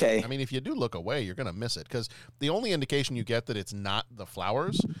 And if you do look away, you're going to miss it because the only indication you get that it's not the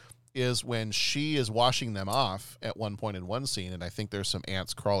flowers is when she is washing them off at one point in one scene. And I think there's some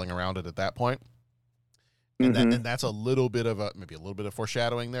ants crawling around it at that point. And, and that's a little bit of maybe a little bit of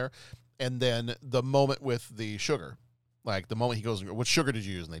foreshadowing there. And then the moment with the sugar, like the moment he goes, what sugar did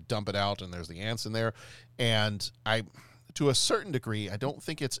you use? And they dump it out and there's the ants in there. And to a certain degree, I don't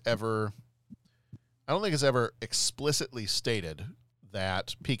think it's ever explicitly stated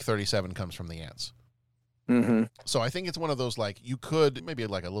that Peak 37 comes from the ants. Mm-hmm. So I think it's one of those, like, you could maybe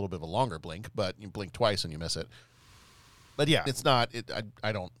like a little bit of a longer blink, but you blink twice and you miss it. But yeah, it's not,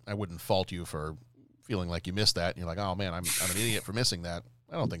 I wouldn't fault you for feeling like you missed that. And you're like, oh man, I'm an idiot for missing that.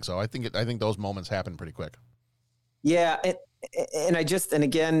 I don't think so. I think those moments happen pretty quick. Yeah. And just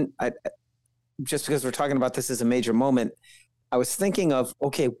because we're talking about this as a major moment, I was thinking of,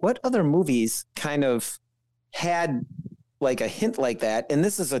 okay, what other movies kind of had like a hint like that? And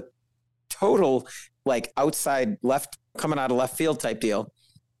this is a total like coming out of left field type deal.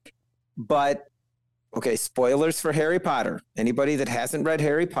 But okay, spoilers for Harry Potter. Anybody that hasn't read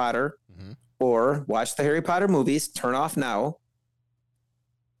Harry Potter or watched the Harry Potter movies, turn off now.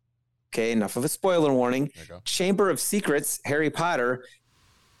 Okay, enough of a spoiler warning. Chamber of Secrets, Harry Potter,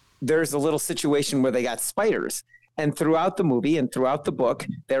 there's a little situation where they got spiders. And throughout the movie and throughout the book,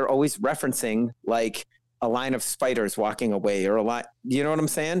 they're always referencing like a line of spiders walking away or a line, you know what I'm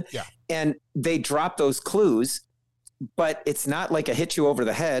saying? Yeah. And they drop those clues, but it's not like a hit you over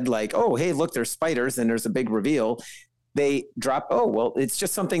the head, like, oh, hey, look, there's spiders and there's a big reveal. They drop, oh, well, it's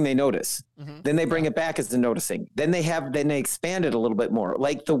just something they notice. Mm-hmm. Then they bring it back as the noticing. Then they expand it a little bit more.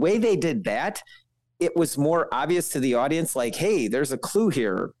 Like the way they did that, it was more obvious to the audience, like, hey, there's a clue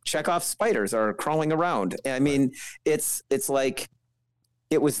here. Chekhov's spiders are crawling around. I mean, it's like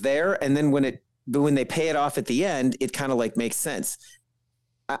it was there. And then when they pay it off at the end, it kind of like makes sense.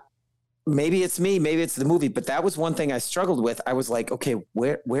 Maybe it's me, maybe it's the movie, but that was one thing I struggled with. I was like, okay,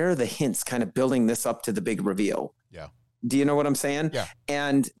 where are the hints kind of building this up to the big reveal? Yeah. Do you know what I'm saying? Yeah.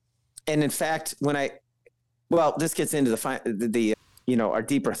 And in fact, this gets into the our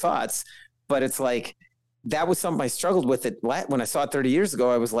deeper thoughts, but it's like, that was something I struggled with it when I saw it 30 years ago.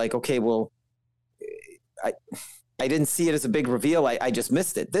 I was like, okay, well, I didn't see it as a big reveal. I just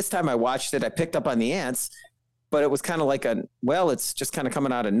missed it. This time I watched it, I picked up on the ants, but it was kind of like it's just kind of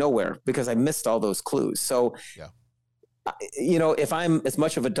coming out of nowhere because I missed all those clues. So, if I'm as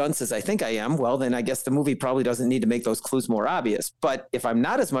much of a dunce as I think I am, well, then I guess the movie probably doesn't need to make those clues more obvious. But if I'm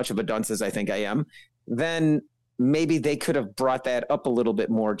not as much of a dunce as I think I am, then maybe they could have brought that up a little bit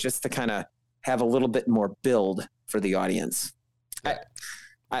more just to kind of have a little bit more build for the audience. Yeah.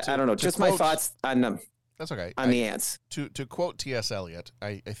 I don't know. Just my thoughts on them. That's okay. On the ants. To quote T.S. Eliot,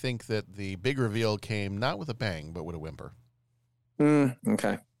 I think that the big reveal came not with a bang, but with a whimper.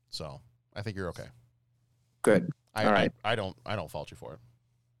 Okay. So I think you're okay. Good. All right. I don't fault you for it.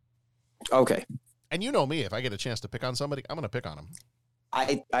 Okay. And you know me, if I get a chance to pick on somebody, I'm going to pick on them.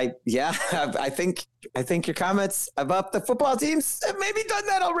 Yeah, I think your comments about the football teams have maybe done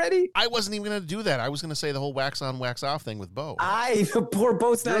that already. I wasn't even going to do that. I was going to say the whole wax on, wax off thing with Bo. Poor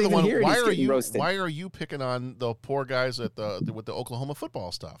Bo's not even here. Why are you picking on the poor guys with the Oklahoma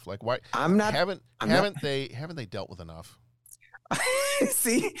football stuff? Like, why? Haven't they dealt with enough?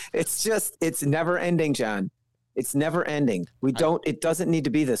 See, it's never ending, John. It's never ending. It doesn't need to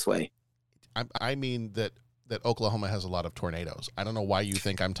be this way. I mean that Oklahoma has a lot of tornadoes. I don't know why you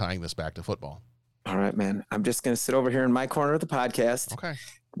think I'm tying this back to football. All right, man. I'm just going to sit over here in my corner of the podcast. Okay.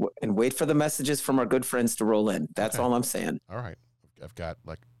 And wait for the messages from our good friends to roll in. That's all I'm saying. All right. I've got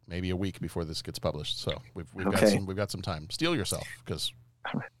like maybe a week before this gets published. So we've got some time. Steel yourself because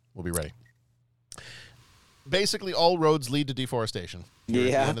we'll be ready. Basically, all roads lead to deforestation. At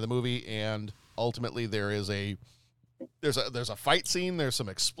the end of the movie, and ultimately there's a fight scene. There's some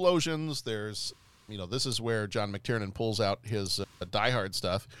explosions. This is where John McTiernan pulls out his Die Hard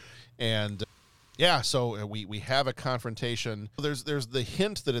stuff, and so we have a confrontation. There's the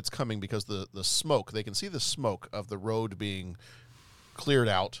hint that it's coming because the smoke. They can see the smoke of the road being cleared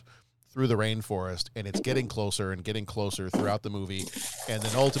out through the rainforest, and it's getting closer and getting closer throughout the movie, and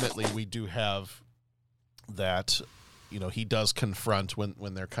then ultimately we do have that. He does confront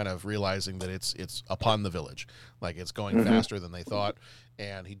when they're kind of realizing that it's upon the village, like it's going faster than they thought,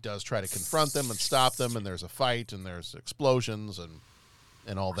 and he does try to confront them and stop them, and there's a fight and there's explosions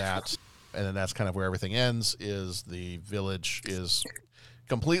and all that, and then that's kind of where everything ends. Is the village is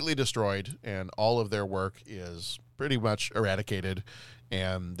completely destroyed and all of their work is pretty much eradicated,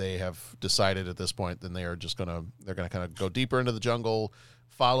 and they have decided at this point that they're gonna kind of go deeper into the jungle,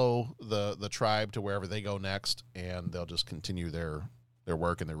 follow the tribe to wherever they go next, and they'll just continue their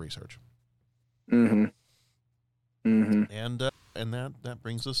work and their research. And that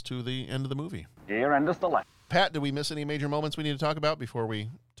brings us to the end of the movie. Dear end of the line. Pat, did we miss any major moments we need to talk about before we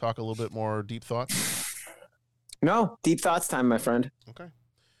talk a little bit more deep thoughts? No, deep thoughts time, my friend. Okay.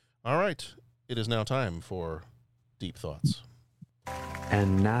 All right. It is now time for Deep Thoughts.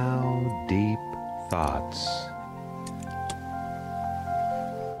 And now, Deep Thoughts.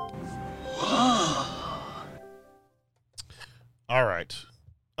 All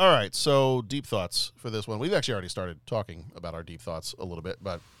right. So deep thoughts for this one. We've actually already started talking about our deep thoughts a little bit,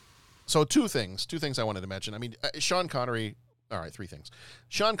 but so two things I wanted to mention. I mean, Sean Connery. All right. Three things.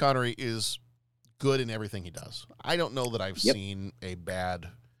 Sean Connery is good in everything he does. I don't know that I've seen a bad.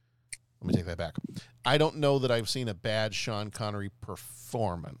 Let me take that back. I don't know that I've seen a bad Sean Connery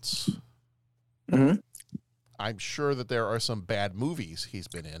performance. I'm sure that there are some bad movies he's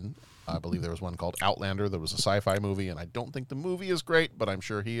been in. I believe there was one called Outlander that was a sci-fi movie, and I don't think the movie is great, but I'm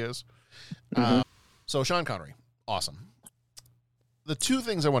sure he is. So Sean Connery, awesome. The two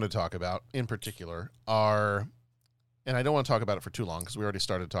things I want to talk about in particular are, and I don't want to talk about it for too long because we already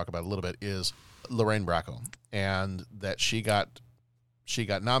started to talk about it a little bit, is Lorraine Bracco, and that she got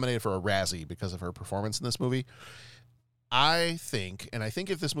nominated for a Razzie because of her performance in this movie. I think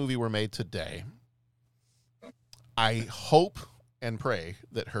if this movie were made today, I hope and pray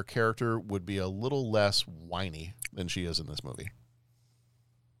that her character would be a little less whiny than she is in this movie.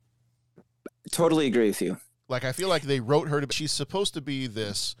 Totally agree with you. Like, I feel like they wrote her she's supposed to be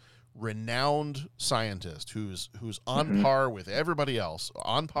this renowned scientist who's on par with everybody else,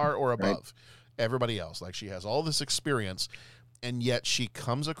 on par or above everybody else. Like, she has all this experience, and yet she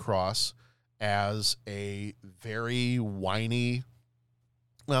comes across as a very whiny,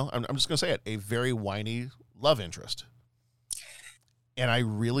 well, I'm just going to say it, a very whiny love interest. And I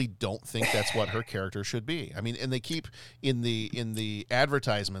really don't think that's what her character should be. I mean, and they keep in the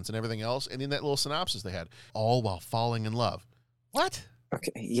advertisements and everything else, and in that little synopsis they had, all while falling in love. What?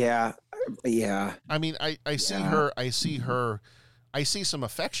 Okay. Yeah. I mean, I see some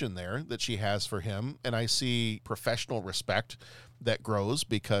affection there that she has for him, and I see professional respect that grows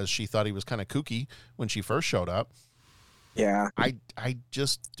because she thought he was kind of kooky when she first showed up. Yeah. I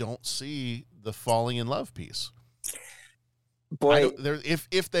just don't see the falling in love piece. Boy,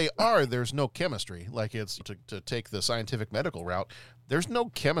 if they are, there's no chemistry. Like, it's to take the scientific medical route. There's no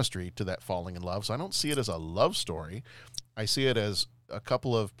chemistry to that falling in love, so I don't see it as a love story. I see it as a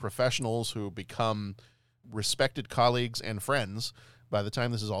couple of professionals who become respected colleagues and friends by the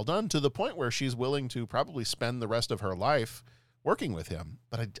time this is all done, to the point where she's willing to probably spend the rest of her life working with him.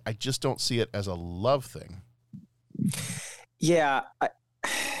 But I just don't see it as a love thing. Yeah,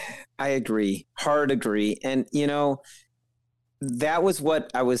 I agree. Hard agree. And, that was what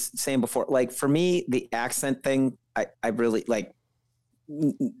I was saying before. Like, for me, the accent thing, I really like,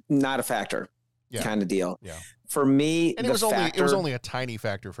 not a factor. kind of deal. Yeah. For me, and it was only a tiny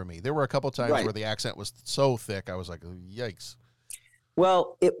factor for me. There were a couple times where the accent was so thick, I was like, yikes.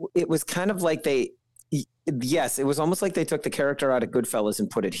 Well, it was kind of like yes, it was almost like they took the character out of Goodfellas and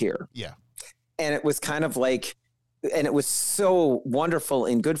put it here. Yeah. And it was kind of like, and it was so wonderful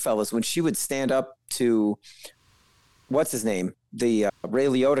in Goodfellas when she would stand up to, what's his name? The Ray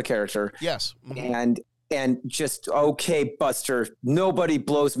Liotta character. Yes. Mm-hmm. And just, okay, Buster, nobody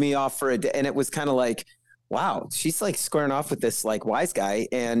blows me off for a day. And it was kind of like, wow, she's like squaring off with this like wise guy.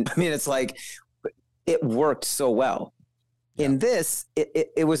 And I mean, it's like, it worked so well. Yeah. In this,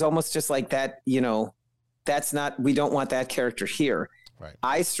 it was almost just like that, you know, we don't want that character here. Right.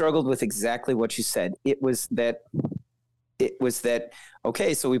 I struggled with exactly what you said. It was that,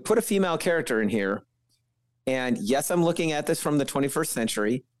 okay, so we put a female character in here. And yes, I'm looking at this from the 21st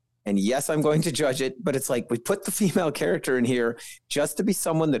century. And yes, I'm going to judge it, but it's like we put the female character in here just to be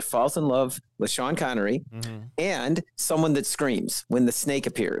someone that falls in love with Sean Connery and someone that screams when the snake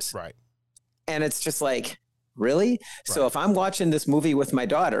appears. Right. And it's just like, really? Right. So if I'm watching this movie with my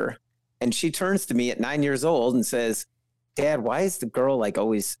daughter and she turns to me at 9 years old and says, Dad, why is the girl like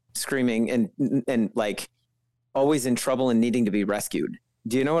always screaming and like always in trouble and needing to be rescued?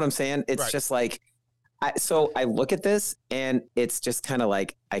 Do you know what I'm saying? It's just like, so I look at this and it's just kind of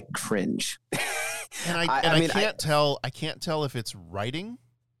like I cringe. And I can't tell if it's writing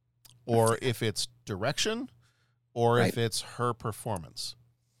or if it's direction or if it's her performance.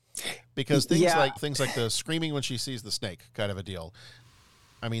 Because things like the screaming when she sees the snake kind of a deal.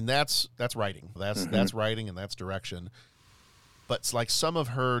 I mean, that's writing. That's writing and that's direction. But it's like some of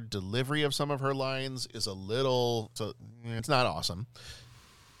her delivery of some of her lines is a little, so it's not awesome.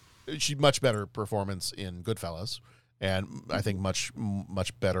 She much better performance in Goodfellas, and I think much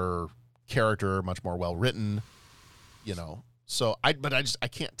better character, much more well written, you know. So I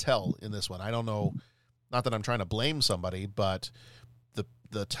can't tell in this one. I don't know. Not that I'm trying to blame somebody, but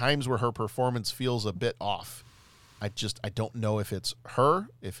the times where her performance feels a bit off, I don't know if it's her,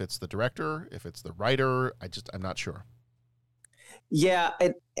 if it's the director, if it's the writer. I'm not sure. Yeah,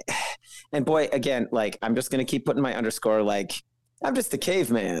 and boy, again, like I'm just gonna keep putting my underscore like. I'm just a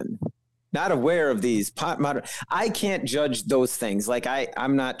caveman, not aware of these modern. I can't judge those things. Like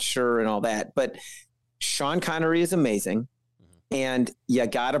I'm not sure and all that. But Sean Connery is amazing, and you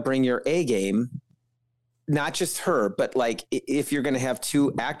got to bring your A game. Not just her, but like if you're going to have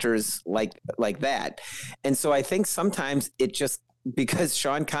two actors like that. And so I think sometimes it just because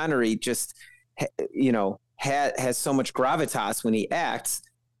Sean Connery just has so much gravitas when he acts.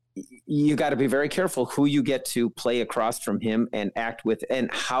 You got to be very careful who you get to play across from him and act with and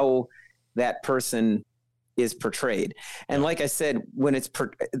how that person is portrayed. And like I said, when it's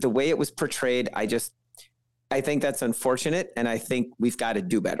the way it was portrayed, I think that's unfortunate. And I think we've got to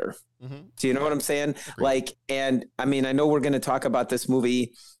do better. Mm-hmm. Do you know what I'm saying? Agreed. Like, and I mean, I know we're going to talk about this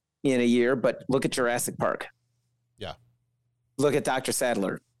movie in a year, but look at Jurassic Park. Yeah. Look at Dr.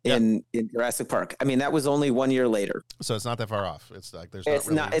 Sadler. In Jurassic Park. I mean, that was only 1 year later. So it's not that far off. It's like it's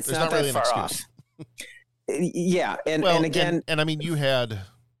not that far off. Yeah. And again. And I mean,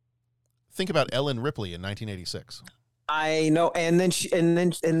 think about Ellen Ripley in 1986. I know. And then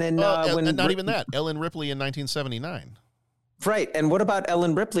not even that. Ellen Ripley in 1979. Right. And what about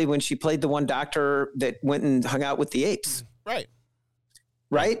Ellen Ripley when she played the one doctor that went and hung out with the apes? Right.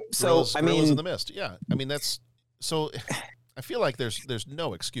 Right. So, Gorillas in the Mist. Yeah. I mean, that's so. I feel like there's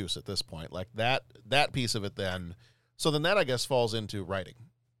no excuse at this point. Like that piece of it then. So then that I guess falls into writing.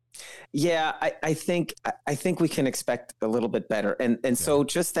 Yeah, I think we can expect a little bit better. And so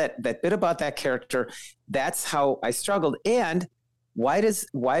just that bit about that character, that's how I struggled. And why does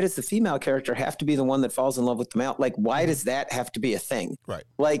the female character have to be the one that falls in love with the male? Like why does that have to be a thing? Right.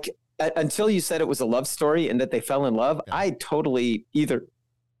 Like until you said it was a love story and that they fell in love, I totally either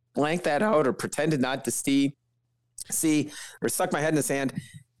blanked that out or pretended not to see or stuck my head in the sand.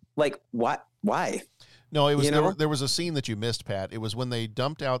 Like what? Why? No, it was there was a scene that you missed, Pat. It was when they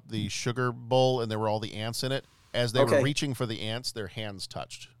dumped out the sugar bowl and there were all the ants in it. As they were reaching for the ants, their hands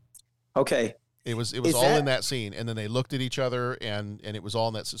touched. Okay. It was all in that scene, and then they looked at each other, and it was all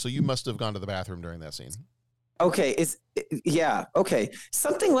in that. So you must have gone to the bathroom during that scene. Okay. Okay.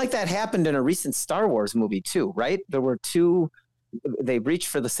 Something like that happened in a recent Star Wars movie too, right? There were two. They reached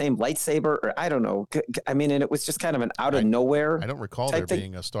for the same lightsaber, or I don't know. I mean, and it was just kind of an out of nowhere. I don't recall there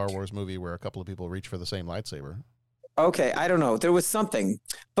being a Star Wars movie where a couple of people reach for the same lightsaber. Okay, I don't know. There was something,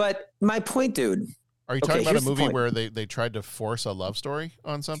 but my point, dude. Are you talking about a movie where they tried to force a love story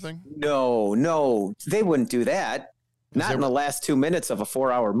on something? No, they wouldn't do that. Not in the last 2 minutes of a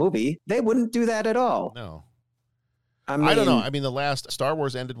 4-hour movie. They wouldn't do that at all. No. I don't know. I mean, the last Star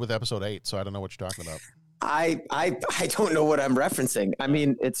Wars ended with Episode 8, so I don't know what you're talking about. I don't know what I'm referencing. I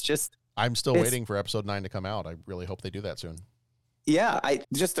mean, it's just. I'm still waiting for Episode 9 to come out. I really hope they do that soon. Yeah,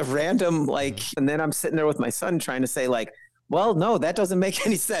 just a random and then I'm sitting there with my son trying to say like, well, no, that doesn't make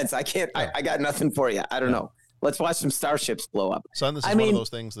any sense. I can't. Yeah. I got nothing for you. I don't know. Let's watch some starships blow up. Son, this is one of those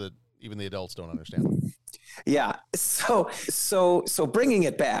things that even the adults don't understand. Yeah. So bringing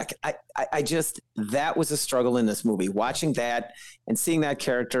it back, I just, that was a struggle in this movie, watching that and seeing that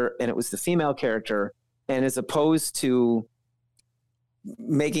character, and it was the female character, and as opposed to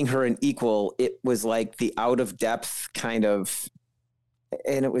making her an equal, it was like the out of depth kind of,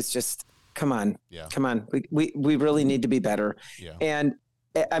 and it was just, come on. We really need to be better. Yeah. And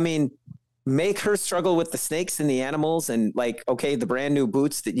I mean, make her struggle with the snakes and the animals and like, okay, the brand new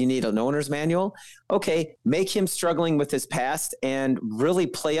boots that you need an owner's manual. Okay. Make him struggling with his past and really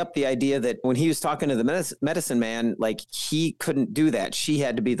play up the idea that when he was talking to the medicine man, like he couldn't do that. She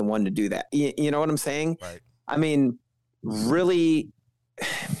had to be the one to do that. You know what I'm saying? Right. I mean, really,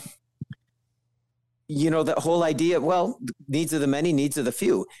 you know, the whole idea, well, needs of the many, needs of the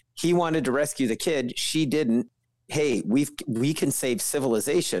few. He wanted to rescue the kid. She didn't. Hey, we can save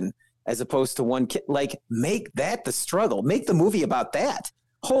civilization as opposed to one kid. Like, make that the struggle. Make the movie about that.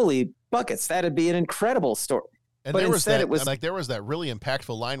 Holy buckets. That'd be an incredible story. And but there was that, it was like, there was that really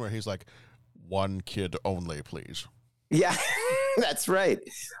impactful line where he's like, one kid only, please. Yeah, that's right.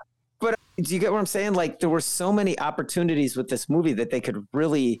 But do you get what I'm saying? Like, there were so many opportunities with this movie that they could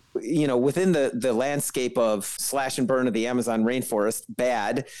really, you know, within the landscape of slash and burn of the Amazon rainforest,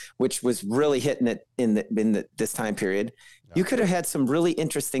 bad, which was really hitting it in this time period. Yeah. You could have had some really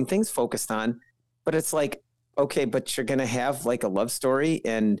interesting things focused on, but it's like, okay, but you're going to have like a love story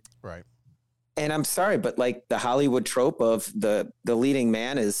and right. And I'm sorry, but like the Hollywood trope of the leading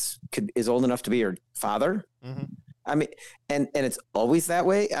man is old enough to be your father. Mm-hmm. I mean, and it's always that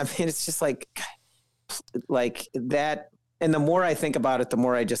way. I mean, it's just like that. And the more I think about it, the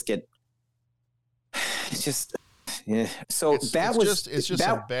more I just get, it's just, yeah. So it's bad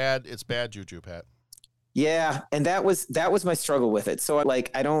juju, Pat. Yeah. And that was my struggle with it. So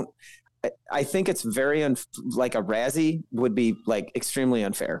I think it's very, like a Razzie would be like extremely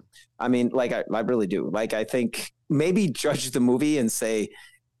unfair. I mean, like I really do. Like, I think maybe judge the movie and say,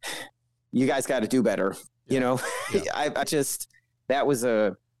 you guys got to do better. You know, yeah. I just, that's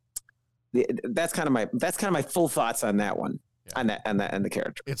kind of my full thoughts on that one, yeah. on the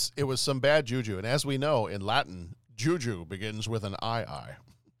character. It was some bad juju. And as we know in Latin, juju begins with an I.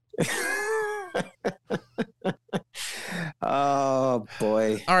 Oh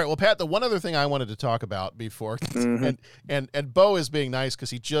boy. All right. Well, Pat, the one other thing I wanted to talk about before mm-hmm. and Bo is being nice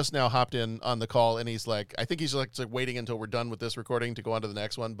because he just now hopped in on the call and he's like, I think he's like waiting until we're done with this recording to go on to the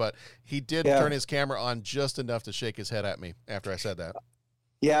next one. But he did turn his camera on just enough to shake his head at me after I said that.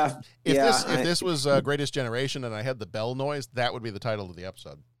 Yeah. If this was Greatest Generation and I had the bell noise, that would be the title of the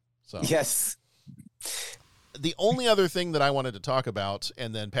episode. So yes. The only other thing that I wanted to talk about,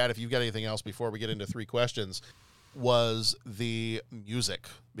 and then Pat, if you've got anything else before we get into 3 questions, was the music,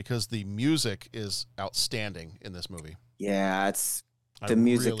 because the music is outstanding in this movie. Yeah, the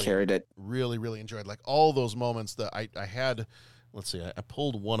music carried it. Really, really enjoyed like all those moments that I had. Let's see, I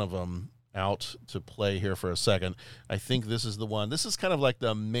pulled one of them out to play here for a second. I think this is the one. This is kind of like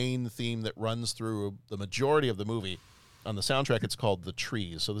the main theme that runs through the majority of the movie. On the soundtrack, it's called The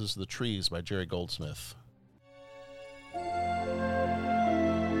Trees. So this is The Trees by Jerry Goldsmith.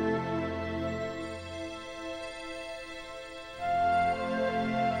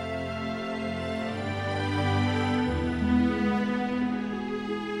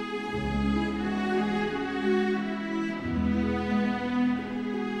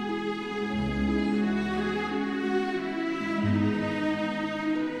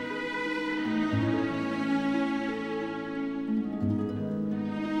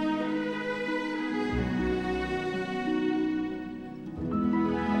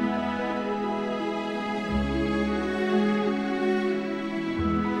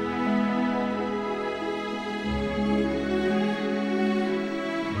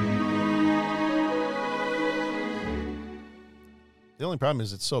 The only problem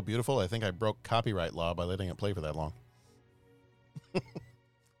is it's so beautiful. I think I broke copyright law by letting it play for that long.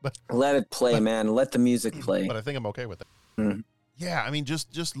 But let it play, man. Let the music play. But I think I'm okay with it. Mm. Yeah, I mean,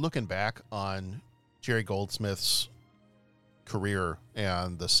 just looking back on Jerry Goldsmith's career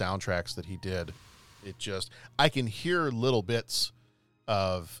and the soundtracks that he did, I can hear little bits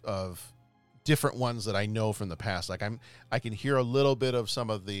of different ones that I know from the past. Like I can hear a little bit of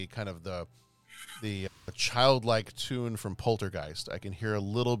some of the kind of the childlike tune from Poltergeist. I can hear a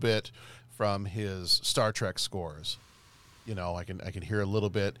little bit from his Star Trek scores. You know, I can hear a little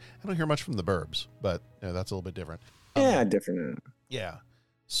bit. I don't hear much from The Burbs, but that's a little bit different. Yeah, different. Yeah.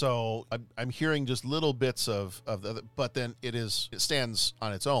 So I'm hearing just little bits of the, but then it stands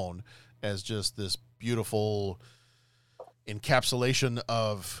on its own as just this beautiful encapsulation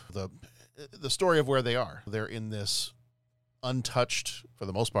of the story of where they are. They're in this untouched, for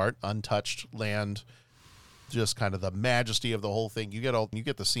the most part, untouched land. Just kind of the majesty of the whole thing. You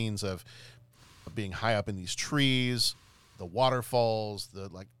get the scenes of being high up in these trees, the waterfalls,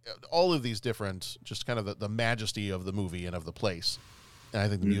 all of these different, just kind of the majesty of the movie and of the place. And I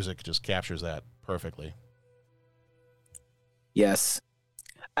think the music just captures that perfectly. Yes.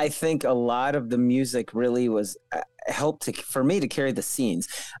 I think a lot of the music really was helped for me to carry the scenes.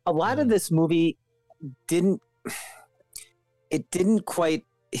 A lot of this movie didn't quite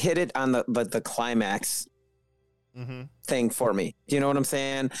hit it on the climax thing for me. Do you know what I'm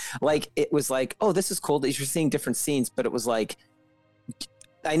saying? Like, it was like, oh, this is cool that you're seeing different scenes, but it was like,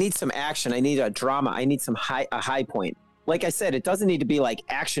 I need some action. I need a drama. I need a high point. Like I said, it doesn't need to be like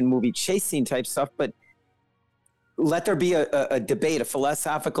action movie chase scene type stuff, but let there be a debate, a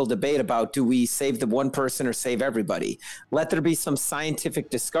philosophical debate about, do we save the one person or save everybody? Let there be some scientific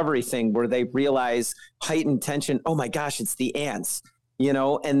discovery thing where they realize heightened tension. Oh my gosh, it's the ants, you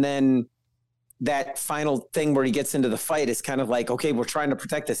know? And then that final thing where he gets into the fight is kind of like, okay, we're trying to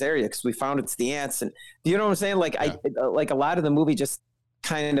protect this area because we found it's the ants. And you know what I'm saying? Like, yeah. Like a lot of the movie just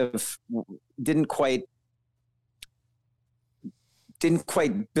kind of didn't quite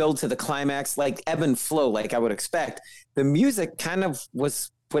build to the climax, like ebb and flow, like I would expect. The music kind of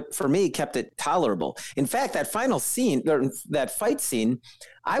was what, for me, kept it tolerable. In fact, that final scene, or that fight scene,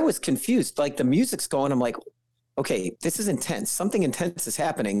 I was confused. Like, the music's going, I'm like, okay, this is intense. Something intense is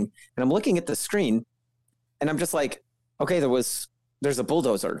happening. And I'm looking at the screen and I'm just like, okay, there's a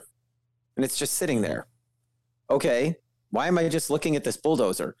bulldozer and it's just sitting there. Okay. Why am I just looking at this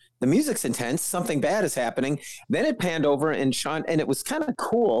bulldozer? The music's intense. Something bad is happening. Then it panned over and it was kind of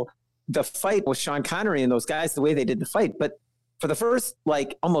cool. The fight with Sean Connery and those guys, the way they did the fight. But for the first,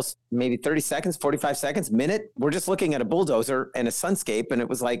 like, almost maybe 30 seconds, 45 seconds, minute, we're just looking at a bulldozer and a sunscape. And it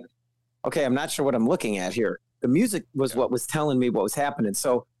was like, okay, I'm not sure what I'm looking at here. The music was what was telling me what was happening.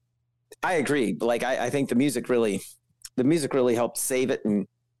 So I agree. Like, I think the music really helped save it and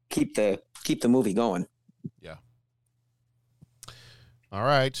keep the movie going. Yeah. All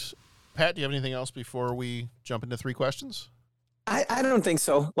right. Pat, do you have anything else before we jump into 3 questions? I don't think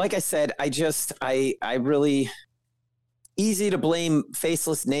so. Like I said, I really, easy to blame,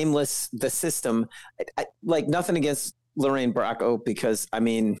 faceless, nameless, the system. Like, nothing against Lorraine Bracco, because, I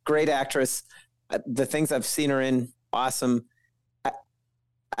mean, great actress. The things I've seen her in, awesome.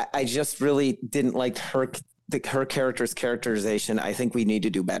 I just really didn't like her character's characterization. I think we need to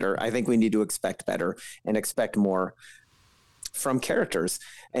do better. I think we need to expect better and expect more from characters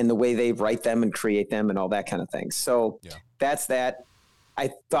and the way they write them and create them and all that kind of thing. So that's that.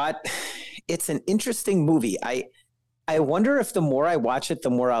 I thought it's an interesting movie. I wonder if the more I watch it, the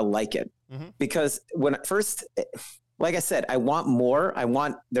more I'll like it. Because when at first, like I said, I want more. I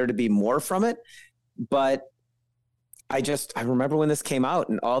want there to be more from it. But I remember when this came out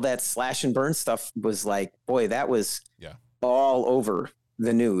and all that slash and burn stuff was like, boy, that was all over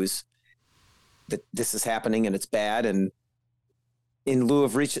the news that this is happening and it's bad. And in lieu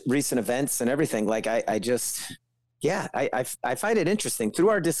of recent events and everything, like I find it interesting. Through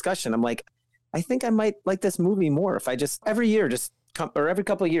our discussion, I'm like, I think I might like this movie more if I just every year or every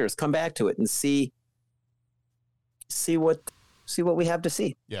couple of years come back to it and see what we have to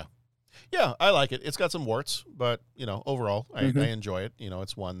see. Yeah, I like it. It's got some warts, but, you know, overall, I enjoy it. You know,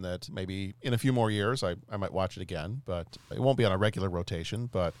 it's one that maybe in a few more years I might watch it again, but it won't be on a regular rotation.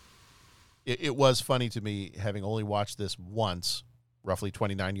 But it was funny to me, having only watched this once, roughly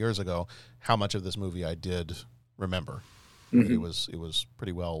 29 years ago, how much of this movie I did remember. It was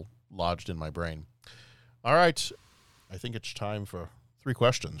pretty well lodged in my brain. All right, I think it's time for 3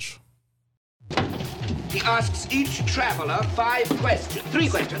 questions. He asks each traveler 5 questions. 3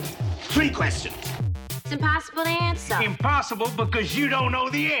 questions. 3 questions. It's impossible to answer. Impossible because you don't know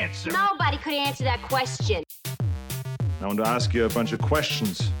the answer. Nobody could answer that question. I want to ask you a bunch of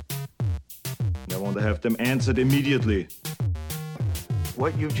questions. I want to have them answered immediately.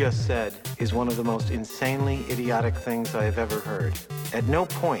 What you just said is one of the most insanely idiotic things I have ever heard. At no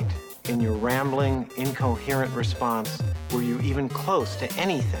point in your rambling, incoherent response were you even close to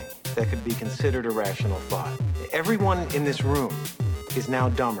anything that could be considered a rational thought. Everyone in this room is now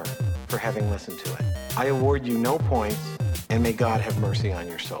dumber for having listened to it. I award you no points, and may God have mercy on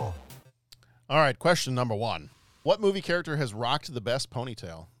your soul. All right, question number 1. What movie character has rocked the best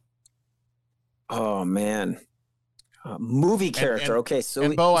ponytail? Oh, man. Movie character. Okay, so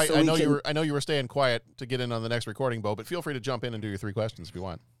and Bo, so I know you were staying quiet to get in on the next recording, Bo, but feel free to jump in and do your 3 questions if you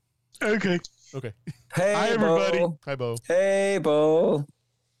want. Okay. Hey, Hi, everybody. Bo. Hi, Bo. Hey, Bo.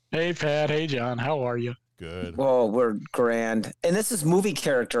 Hey, Pat. Hey, John. How are you? Good. Oh, we're grand. And this is movie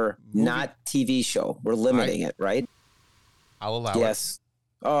character, not TV show. We're limiting it, right? I'll allow Yes.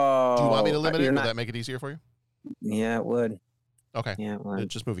 it. Oh. Do you want me to limit it? Would that make it easier for you? Yeah, it would. Okay. Yeah, it would.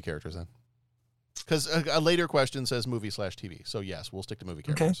 Just movie characters then. Because a later question says movie/TV. So, yes, we'll stick to movie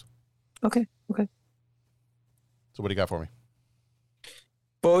characters. Okay. So, what do you got for me?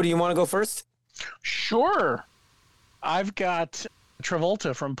 Bo, do you want to go first? Sure. I've got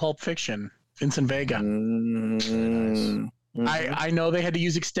Travolta from Pulp Fiction, Vincent Vega. I know they had to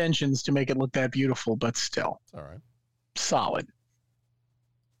use extensions to make it look that beautiful, but still. It's all right. Solid.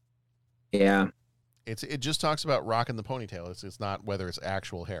 Yeah. It just talks about rocking the ponytail. It's not whether it's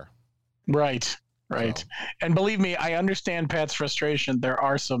actual hair. Right. So. And believe me, I understand Pat's frustration. There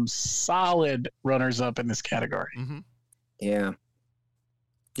are some solid runners-up in this category. Mm-hmm. Yeah.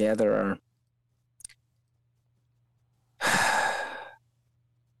 Yeah, there are.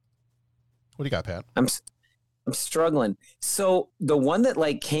 What do you got, Pat? I'm struggling. So the one that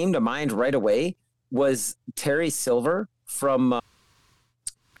like came to mind right away was Terry Silver from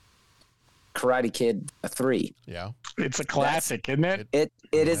Karate Kid 3. Yeah. It's a classic, isn't it? It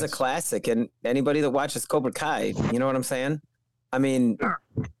is a classic, and anybody that watches Cobra Kai, you know what I'm saying? I mean,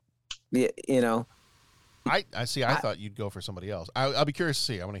 you know. I see. I thought you'd go for somebody else. I'll be curious to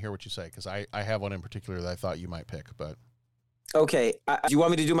see. I want to hear what you say because I have one in particular that I thought you might pick. But okay, do you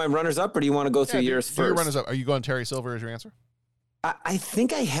want me to do my runners up, or do you want to go through yours first? Do your runners up. Are you going Terry Silver as your answer? I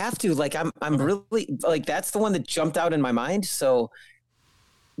think I have to. Like, I'm really like that's the one that jumped out in my mind. So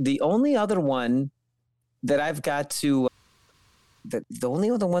the only other one that I've got to the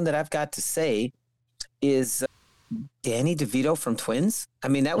only other one that I've got to say is Danny DeVito from Twins. I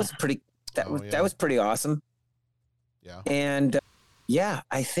mean, that was pretty. That was pretty awesome. Yeah. And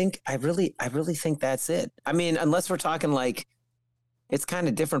I really think that's it. I mean, unless we're talking like it's kind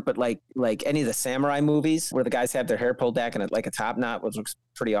of different, but like any of the samurai movies where the guys have their hair pulled back and like a top knot, which looks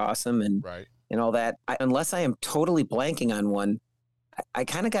pretty awesome and all that. Unless I am totally blanking on one, I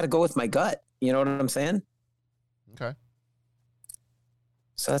kind of got to go with my gut. You know what I'm saying? Okay.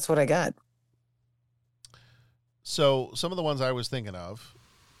 So that's what I got. So some of the ones I was thinking of.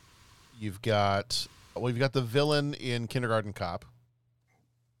 You've got the villain in Kindergarten Cop.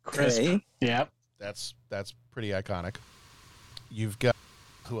 Crisp. Okay. Yep. That's pretty iconic. You've got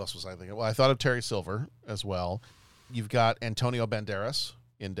who else was I thinking? Well, I thought of Terry Silver as well. You've got Antonio Banderas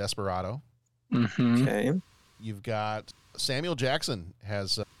in Desperado. Mm-hmm. Okay. You've got Samuel Jackson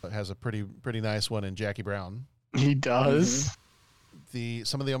has a pretty nice one in Jackie Brown. He does. Mm-hmm.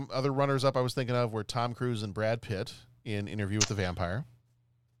 Some of the other runners up I was thinking of were Tom Cruise and Brad Pitt in Interview with the Vampire.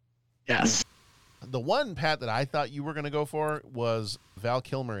 Yes. The one, Pat, that I thought you were going to go for was Val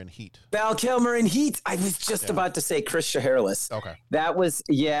Kilmer in Heat. Val Kilmer in Heat. I was just about to say Chris Shaharless. Okay. That was,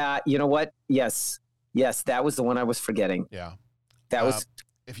 you know what? Yes, that was the one I was forgetting. Yeah. That was.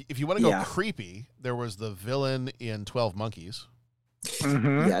 If you want to go creepy, there was the villain in 12 Monkeys.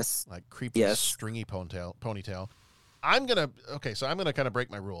 Mm-hmm. Yes. Like creepy, stringy ponytail. I'm going to kind of break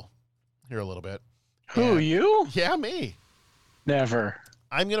my rule here a little bit. Who, you? Yeah, me. Never.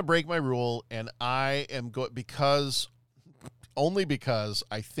 I'm going to break my rule, and I am only because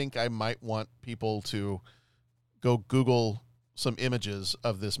I think I might want people to go Google some images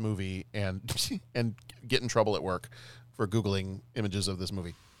of this movie and get in trouble at work for Googling images of this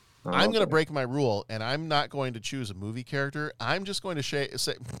movie. I'm going to break my rule, and I'm not going to choose a movie character. I'm just going to say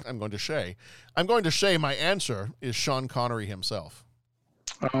my answer is Sean Connery himself.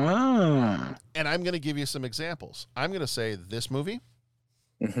 Ah. And I'm going to give you some examples. I'm going to say this movie.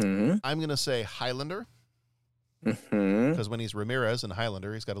 Mm-hmm. I'm going to say Highlander. Mm-hmm. Because when he's Ramirez in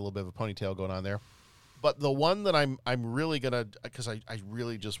Highlander, he's got a little bit of a ponytail going on there. But the one that I'm really going to, because I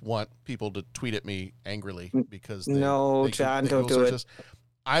really just want people to tweet at me angrily because John, don't do it.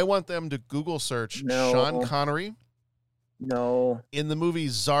 I want them to Google search Sean Connery. No. In the movie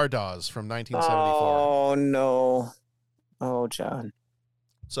Zardoz from 1974. Oh, no. Oh, John.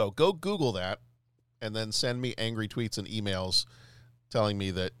 So go Google that and then send me angry tweets and emails telling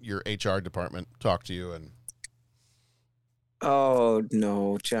me that your HR department talked to you. And oh,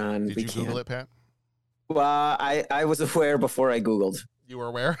 no, John. Did you Google it, Pat? Well, I was aware before I Googled. You were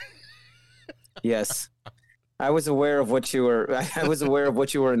aware? Yes. I was aware of what you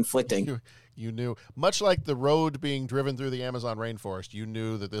were inflicting. You knew. Much like the road being driven through the Amazon rainforest, you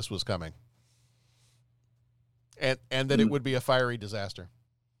knew that this was coming. And that it would be a fiery disaster.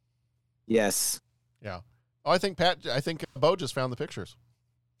 Yes. Yeah. Oh, I think Bo just found the pictures.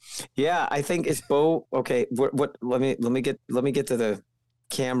 Yeah, I think it's Bo. Okay, what? Let me get to the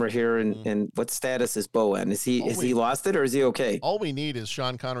camera here, and what status is Bo in? Is he lost it or is he okay? All we need is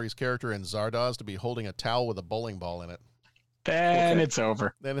Sean Connery's character in Zardoz to be holding a towel with a bowling ball in it. Then it's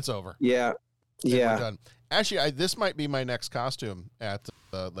over. Then it's over. Yeah, Then yeah. we're done. Actually, this might be my next costume at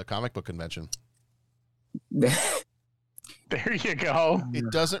the comic book convention. There you go.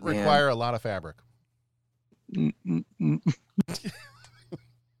 It doesn't require a lot of fabric.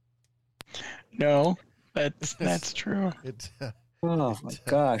 No, that's true. Oh my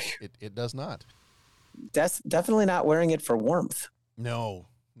gosh. It does not. That's definitely not wearing it for warmth. No,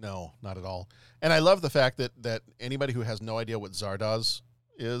 not at all. And I love the fact that anybody who has no idea what Zardoz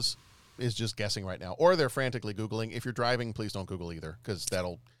is just guessing right now, or they're frantically Googling. If you're driving, please don't Google either, because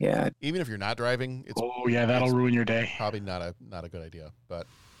that'll. Yeah. Even if you're not driving, it's. Oh yeah, that'll ruin your day. Probably not a good idea, but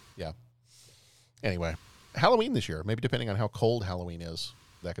yeah. Anyway, Halloween this year, maybe depending on how cold Halloween is,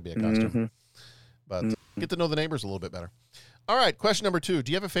 that could be a costume. Mm-hmm. But get to know the neighbors a little bit better. All right, question number 2.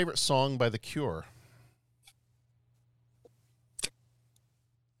 Do you have a favorite song by The Cure?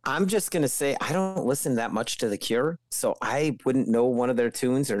 I'm just going to say I don't listen that much to The Cure, so I wouldn't know one of their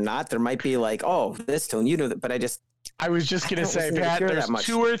tunes or not. There might be like, oh, this tune, you know that, but I was just going to say, Pat, there's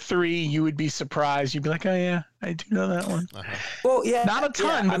 2 or 3 you would be surprised. You'd be like, oh, yeah, I do know that one. Uh-huh. Well, yeah. Not a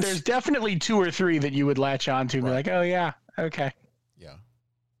ton, but there's definitely 2 or 3 that you would latch on to and be like, oh, yeah, okay. Yeah.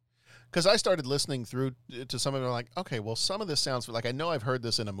 Because I started listening through to some of them, like, okay, well, some of this sounds like I know I've heard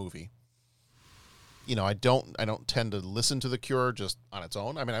this in a movie. You know, I don't tend to listen to The Cure just on its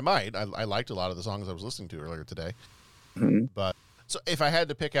own. I mean, I might. I liked a lot of the songs I was listening to earlier today. Mm-hmm. But so if I had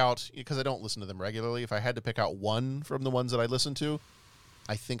to pick out, because I don't listen to them regularly, if I had to pick out one from the ones that I listen to,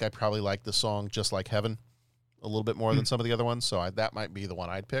 I think I probably like the song Just Like Heaven a little bit more than some of the other ones. So that might be the one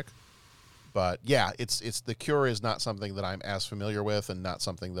I'd pick. But yeah, it's The Cure is not something that I'm as familiar with and not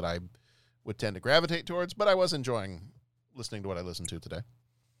something that I would tend to gravitate towards, but I was enjoying listening to what I listened to today.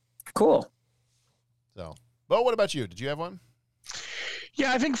 Cool. So, Bo, what about you? Did you have one?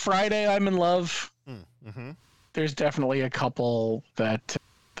 Yeah, I think Friday, I'm in Love. Mm-hmm. There's definitely a couple that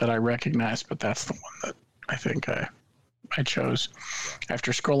I recognize, but that's the one that I think I chose.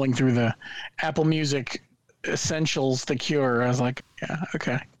 After scrolling through the Apple Music Essentials, The Cure, I was like, yeah,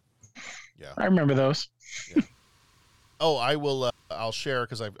 okay. Yeah. I remember those. Yeah. Oh, I will. I'll share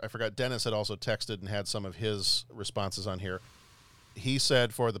because I forgot. Dennis had also texted and had some of his responses on here. He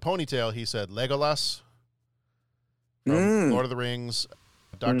said for the ponytail, he said Legolas from Lord of the Rings,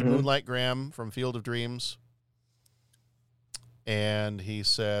 Dr. Moonlight Graham from Field of Dreams, and he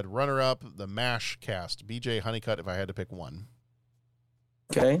said runner-up the MASH cast, BJ Honeycutt. If I had to pick one.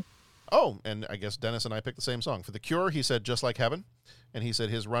 Okay. Oh, and I guess Dennis and I picked the same song. For The Cure, he said Just Like Heaven, and he said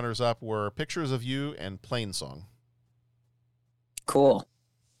his runners-up were Pictures of You and Plain Song. Cool.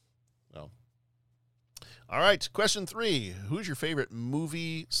 So, all right, question 3. Who's your favorite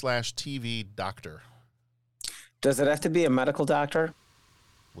movie/TV doctor? Does it have to be a medical doctor?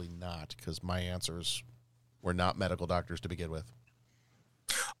 Probably not, because my answers were not medical doctors to begin with.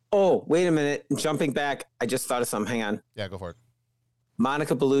 Oh, wait a minute. Jumping back, I just thought of something. Hang on. Yeah, go for it.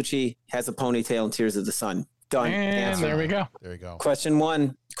 Monica Bellucci has a ponytail in Tears of the Sun. Done. And Answer. there we go. There you go. Question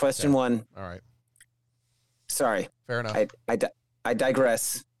 1. Question 1. All right. Sorry. Fair enough. I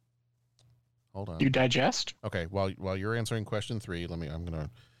digress. Hold on. You digest? Okay. While you're answering question 3, I'm gonna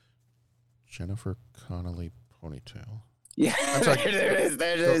Jennifer Connelly ponytail. Yeah. I'm sorry. There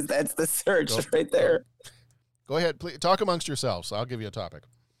it is. That's the search right there. Go ahead. Please talk amongst yourselves. I'll give you a topic.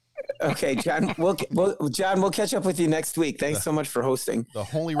 Okay, John. We'll catch up with you next week. Thanks so much for hosting. The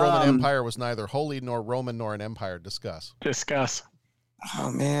Holy Roman Empire was neither holy nor Roman nor an empire. Discuss. Oh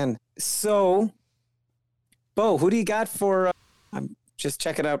man. So, Bo, who do you got for? I'm just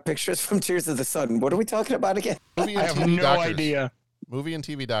checking out pictures from Tears of the Sun. What are we talking about again? Movie and I have TV no doctors. idea. Movie and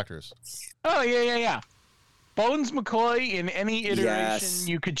TV doctors. Oh, yeah. Bones McCoy in any iteration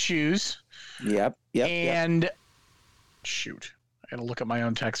you could choose. Yep. And shoot, I gotta look at my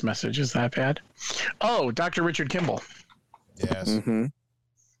own text message. Is that bad? Oh, Dr. Richard Kimball. Yes. Mm-hmm.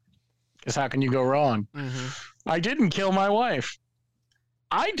 Because how can you go wrong? Mm-hmm. I didn't kill my wife.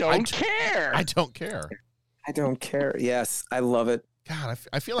 I don't care. I don't care. I don't care. Yes, I love it. God,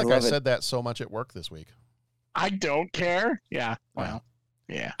 I feel like I said that so much at work this week. I don't care. Yeah. Well,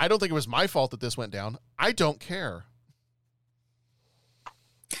 yeah. I don't think it was my fault that this went down. I don't care.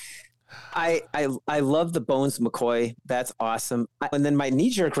 I love the Bones McCoy. That's awesome. And then my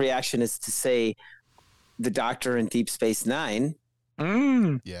knee-jerk reaction is to say the Doctor in Deep Space Nine.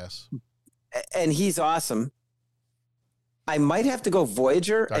 Yes. And he's awesome. I might have to go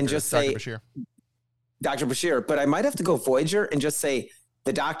Voyager and just say Dr. Bashir. Dr. Bashir, but I might have to go Voyager and just say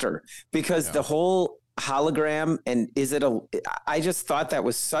the Doctor, because the whole hologram and I just thought that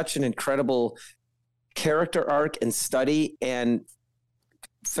was such an incredible character arc and study and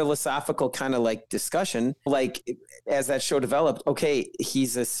philosophical kind of like discussion. Like as that show developed, okay,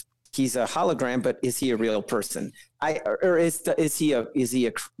 he's a hologram, but is he a real person? Is he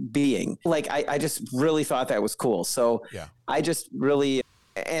a being? Like I just really thought that was cool. So I just really.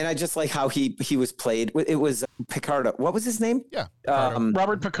 And I just like how he was played. It was Picardo. What was his name? Yeah.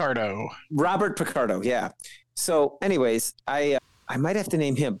 Robert Picardo. Robert Picardo. Yeah. So anyways, I might have to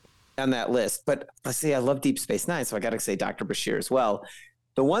name him on that list, but let's see, I love Deep Space Nine. So I got to say Dr. Bashir as well.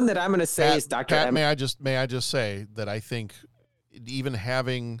 The one that I'm going to say is Dr. Pat, may I just say that I think even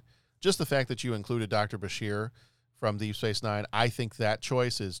having just the fact that you included Dr. Bashir from Deep Space Nine, I think that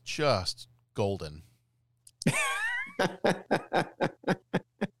choice is just golden.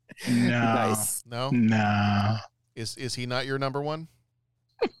 No. Nice. No? No. Is he not your number one?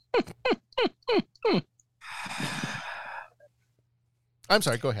 I'm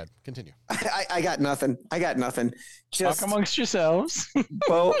sorry, go ahead. Continue. I got nothing. Just talk amongst yourselves.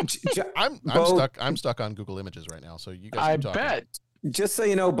 Bo, I'm stuck on Google Images right now, so you guys keep talking. Bet. Just so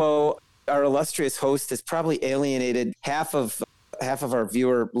you know, Bo, our illustrious host has probably alienated half of our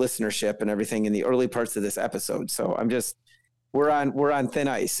viewer listenership and everything in the early parts of this episode. So we're on thin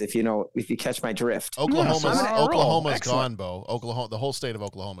ice, if you catch my drift. Oklahoma's gone, Bo. The whole state of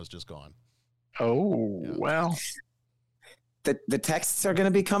Oklahoma is just gone. Oh, yeah. Well. The texts are going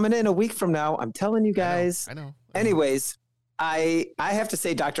to be coming in a week from now. I'm telling you guys. I know. Anyways, I have to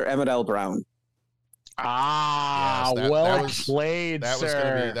say Dr. Emmett L. Brown. Yes, well played,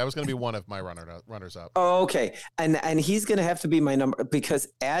 sir. That was going to be one of my runners up. Oh, okay. And he's going to have to be my number, because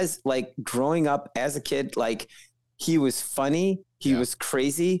as like growing up as a kid, like he was funny, he was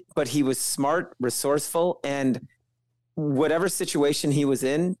crazy, but he was smart, resourceful, and whatever situation he was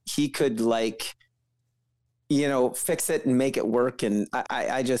in, he could like, fix it and make it work. And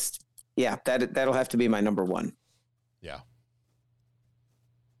I just, that'll have to be my number one. Yeah.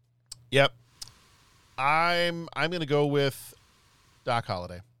 Yep. I'm going to go with Doc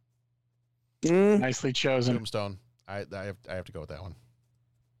Holliday. Nicely chosen. Tombstone. I have to go with that one.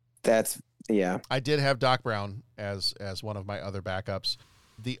 I did have Doc Brown as one of my other backups.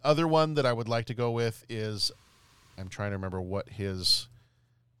 The other one that I would like to go with is, I'm trying to remember what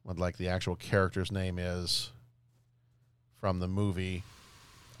the actual character's name is from the movie.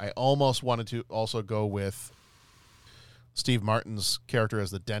 I almost wanted to also go with Steve Martin's character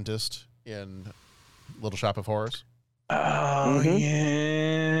as the dentist in Little Shop of Horrors. Oh,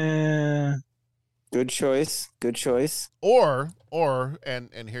 yeah. Good choice. Or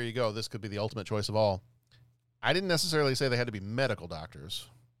and here you go. This could be the ultimate choice of all. I didn't necessarily say they had to be medical doctors.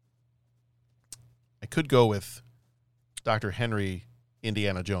 I could go with Dr. Henry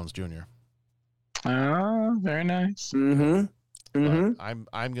Indiana Jones Jr. Oh, very nice. Mm-hmm.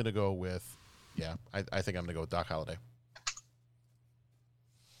 I'm going to go with, I think I'm going to go with Doc Holliday.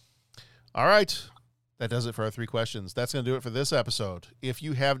 All right. That does it for our 3 questions. That's going to do it for this episode. If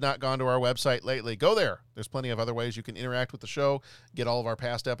you have not gone to our website lately, go there. There's plenty of other ways you can interact with the show, get all of our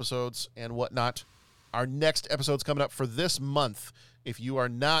past episodes and whatnot. Our next episode's coming up for this month. If you are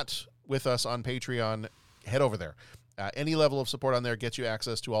not with us on Patreon, head over there. Any level of support on there gets you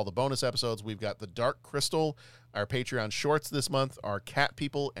access to all the bonus episodes. We've got the Dark Crystal, our Patreon shorts this month, our Cat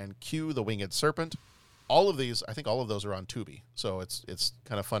People, and Q, the Winged Serpent. All of these, I think all of those are on Tubi. So it's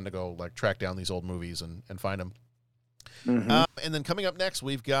kind of fun to go like track down these old movies and find them. Mm-hmm. And then coming up next,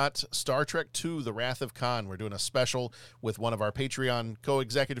 we've got Star Trek II, The Wrath of Khan. We're doing a special with one of our Patreon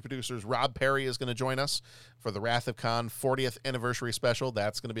co-executive producers. Rob Perry is going to join us for The Wrath of Khan 40th anniversary special.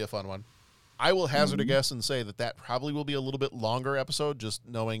 That's going to be a fun one. I will hazard a guess and say that probably will be a little bit longer episode, just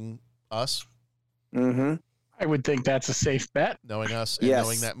knowing us. Mm-hmm. I would think that's a safe bet. Knowing us and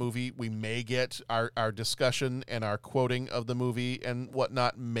knowing that movie, we may get our discussion and our quoting of the movie and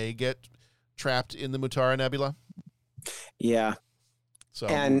whatnot may get trapped in the Mutara Nebula. Yeah. So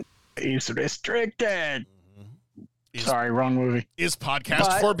and it's restricted. Sorry, wrong movie. Is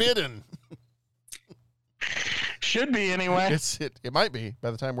podcast forbidden? Should be anyway. It might be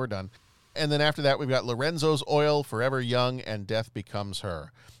by the time we're done. And then after that, we've got Lorenzo's Oil, Forever Young, and Death Becomes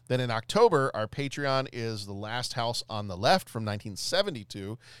Her. Then in October, our Patreon is The Last House on the Left from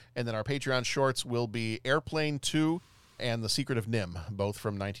 1972. And then our Patreon shorts will be Airplane 2 and The Secret of Nim, both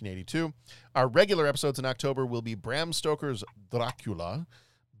from 1982. Our regular episodes in October will be Bram Stoker's Dracula,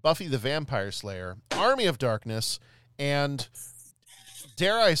 Buffy the Vampire Slayer, Army of Darkness, and,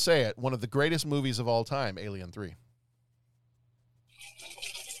 dare I say it, one of the greatest movies of all time, Alien 3.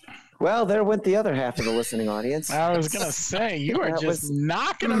 Well, there went the other half of the listening audience. I was going to say, you are just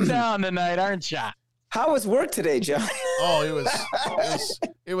knocking them down tonight, aren't you? How was work today, John? Oh,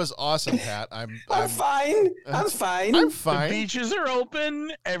 it was awesome, Pat. I'm fine. I'm fine. I'm fine. The beaches are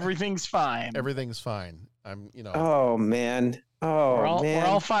open. Everything's fine. Everything's fine. Oh man. Oh man. We're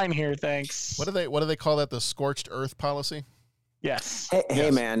all fine here, thanks. What do they call that? The scorched earth policy? Yes.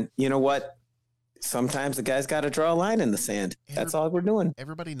 Hey man, you know what? Sometimes the guy's got to draw a line in the sand. That's all we're doing.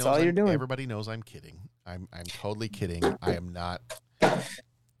 Everybody knows. That's all you're doing. Everybody knows I'm kidding. I'm totally kidding. I am not.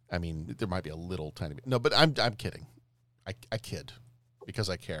 I mean, there might be a little tiny bit. No, but I'm kidding. I kid because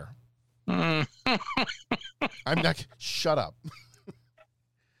I care. I'm not. Shut up.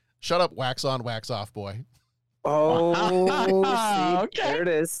 Shut up. Wax on, wax off, boy. Oh, see, okay. There it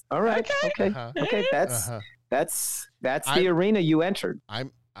is. All right. Okay. Okay. That's the arena you entered.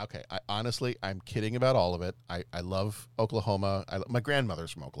 I'm honestly, I'm kidding about all of it. I love Oklahoma. My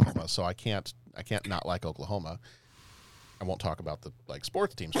grandmother's from Oklahoma, so I can't not like Oklahoma. I won't talk about the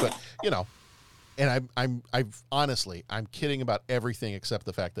sports teams, but and I'm honestly, I'm kidding about everything except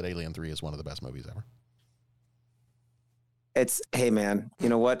the fact that Alien 3 is one of the best movies ever. Hey man, you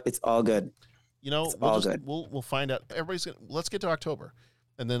know what? It's all good. We'll find out. Let's get to October,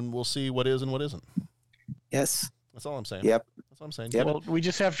 and then we'll see what is and what isn't. Yes. That's all I'm saying. Yep. That's all I'm saying. Yep. Well, we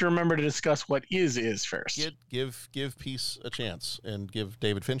just have to remember to discuss what is first. Give Peace a chance and give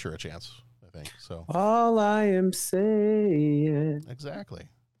David Fincher a chance, I think. So all I am saying. Exactly.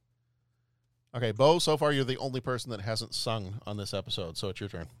 Okay, Bo, so far you're the only person that hasn't sung on this episode, so it's your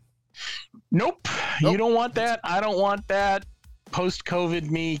turn. Nope. You don't want that. I don't want that. Post-COVID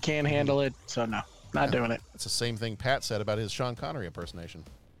me can't handle it, so no, not doing it. It's the same thing Pat said about his Sean Connery impersonation.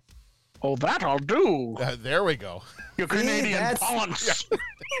 Oh, that I'll do. There we go. Your Canadian punch.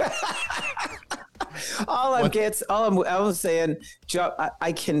 I was saying, Joe,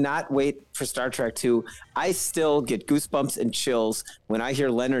 I cannot wait for Star Trek 2. I still get goosebumps and chills when I hear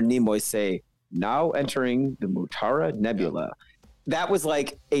Leonard Nimoy say, "Now entering the Mutara Nebula." Yep. That was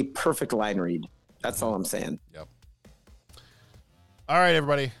like a perfect line read. That's all I'm saying. Yep. All right,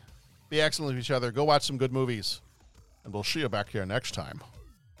 everybody. Be excellent with each other. Go watch some good movies. And we'll see you back here next time.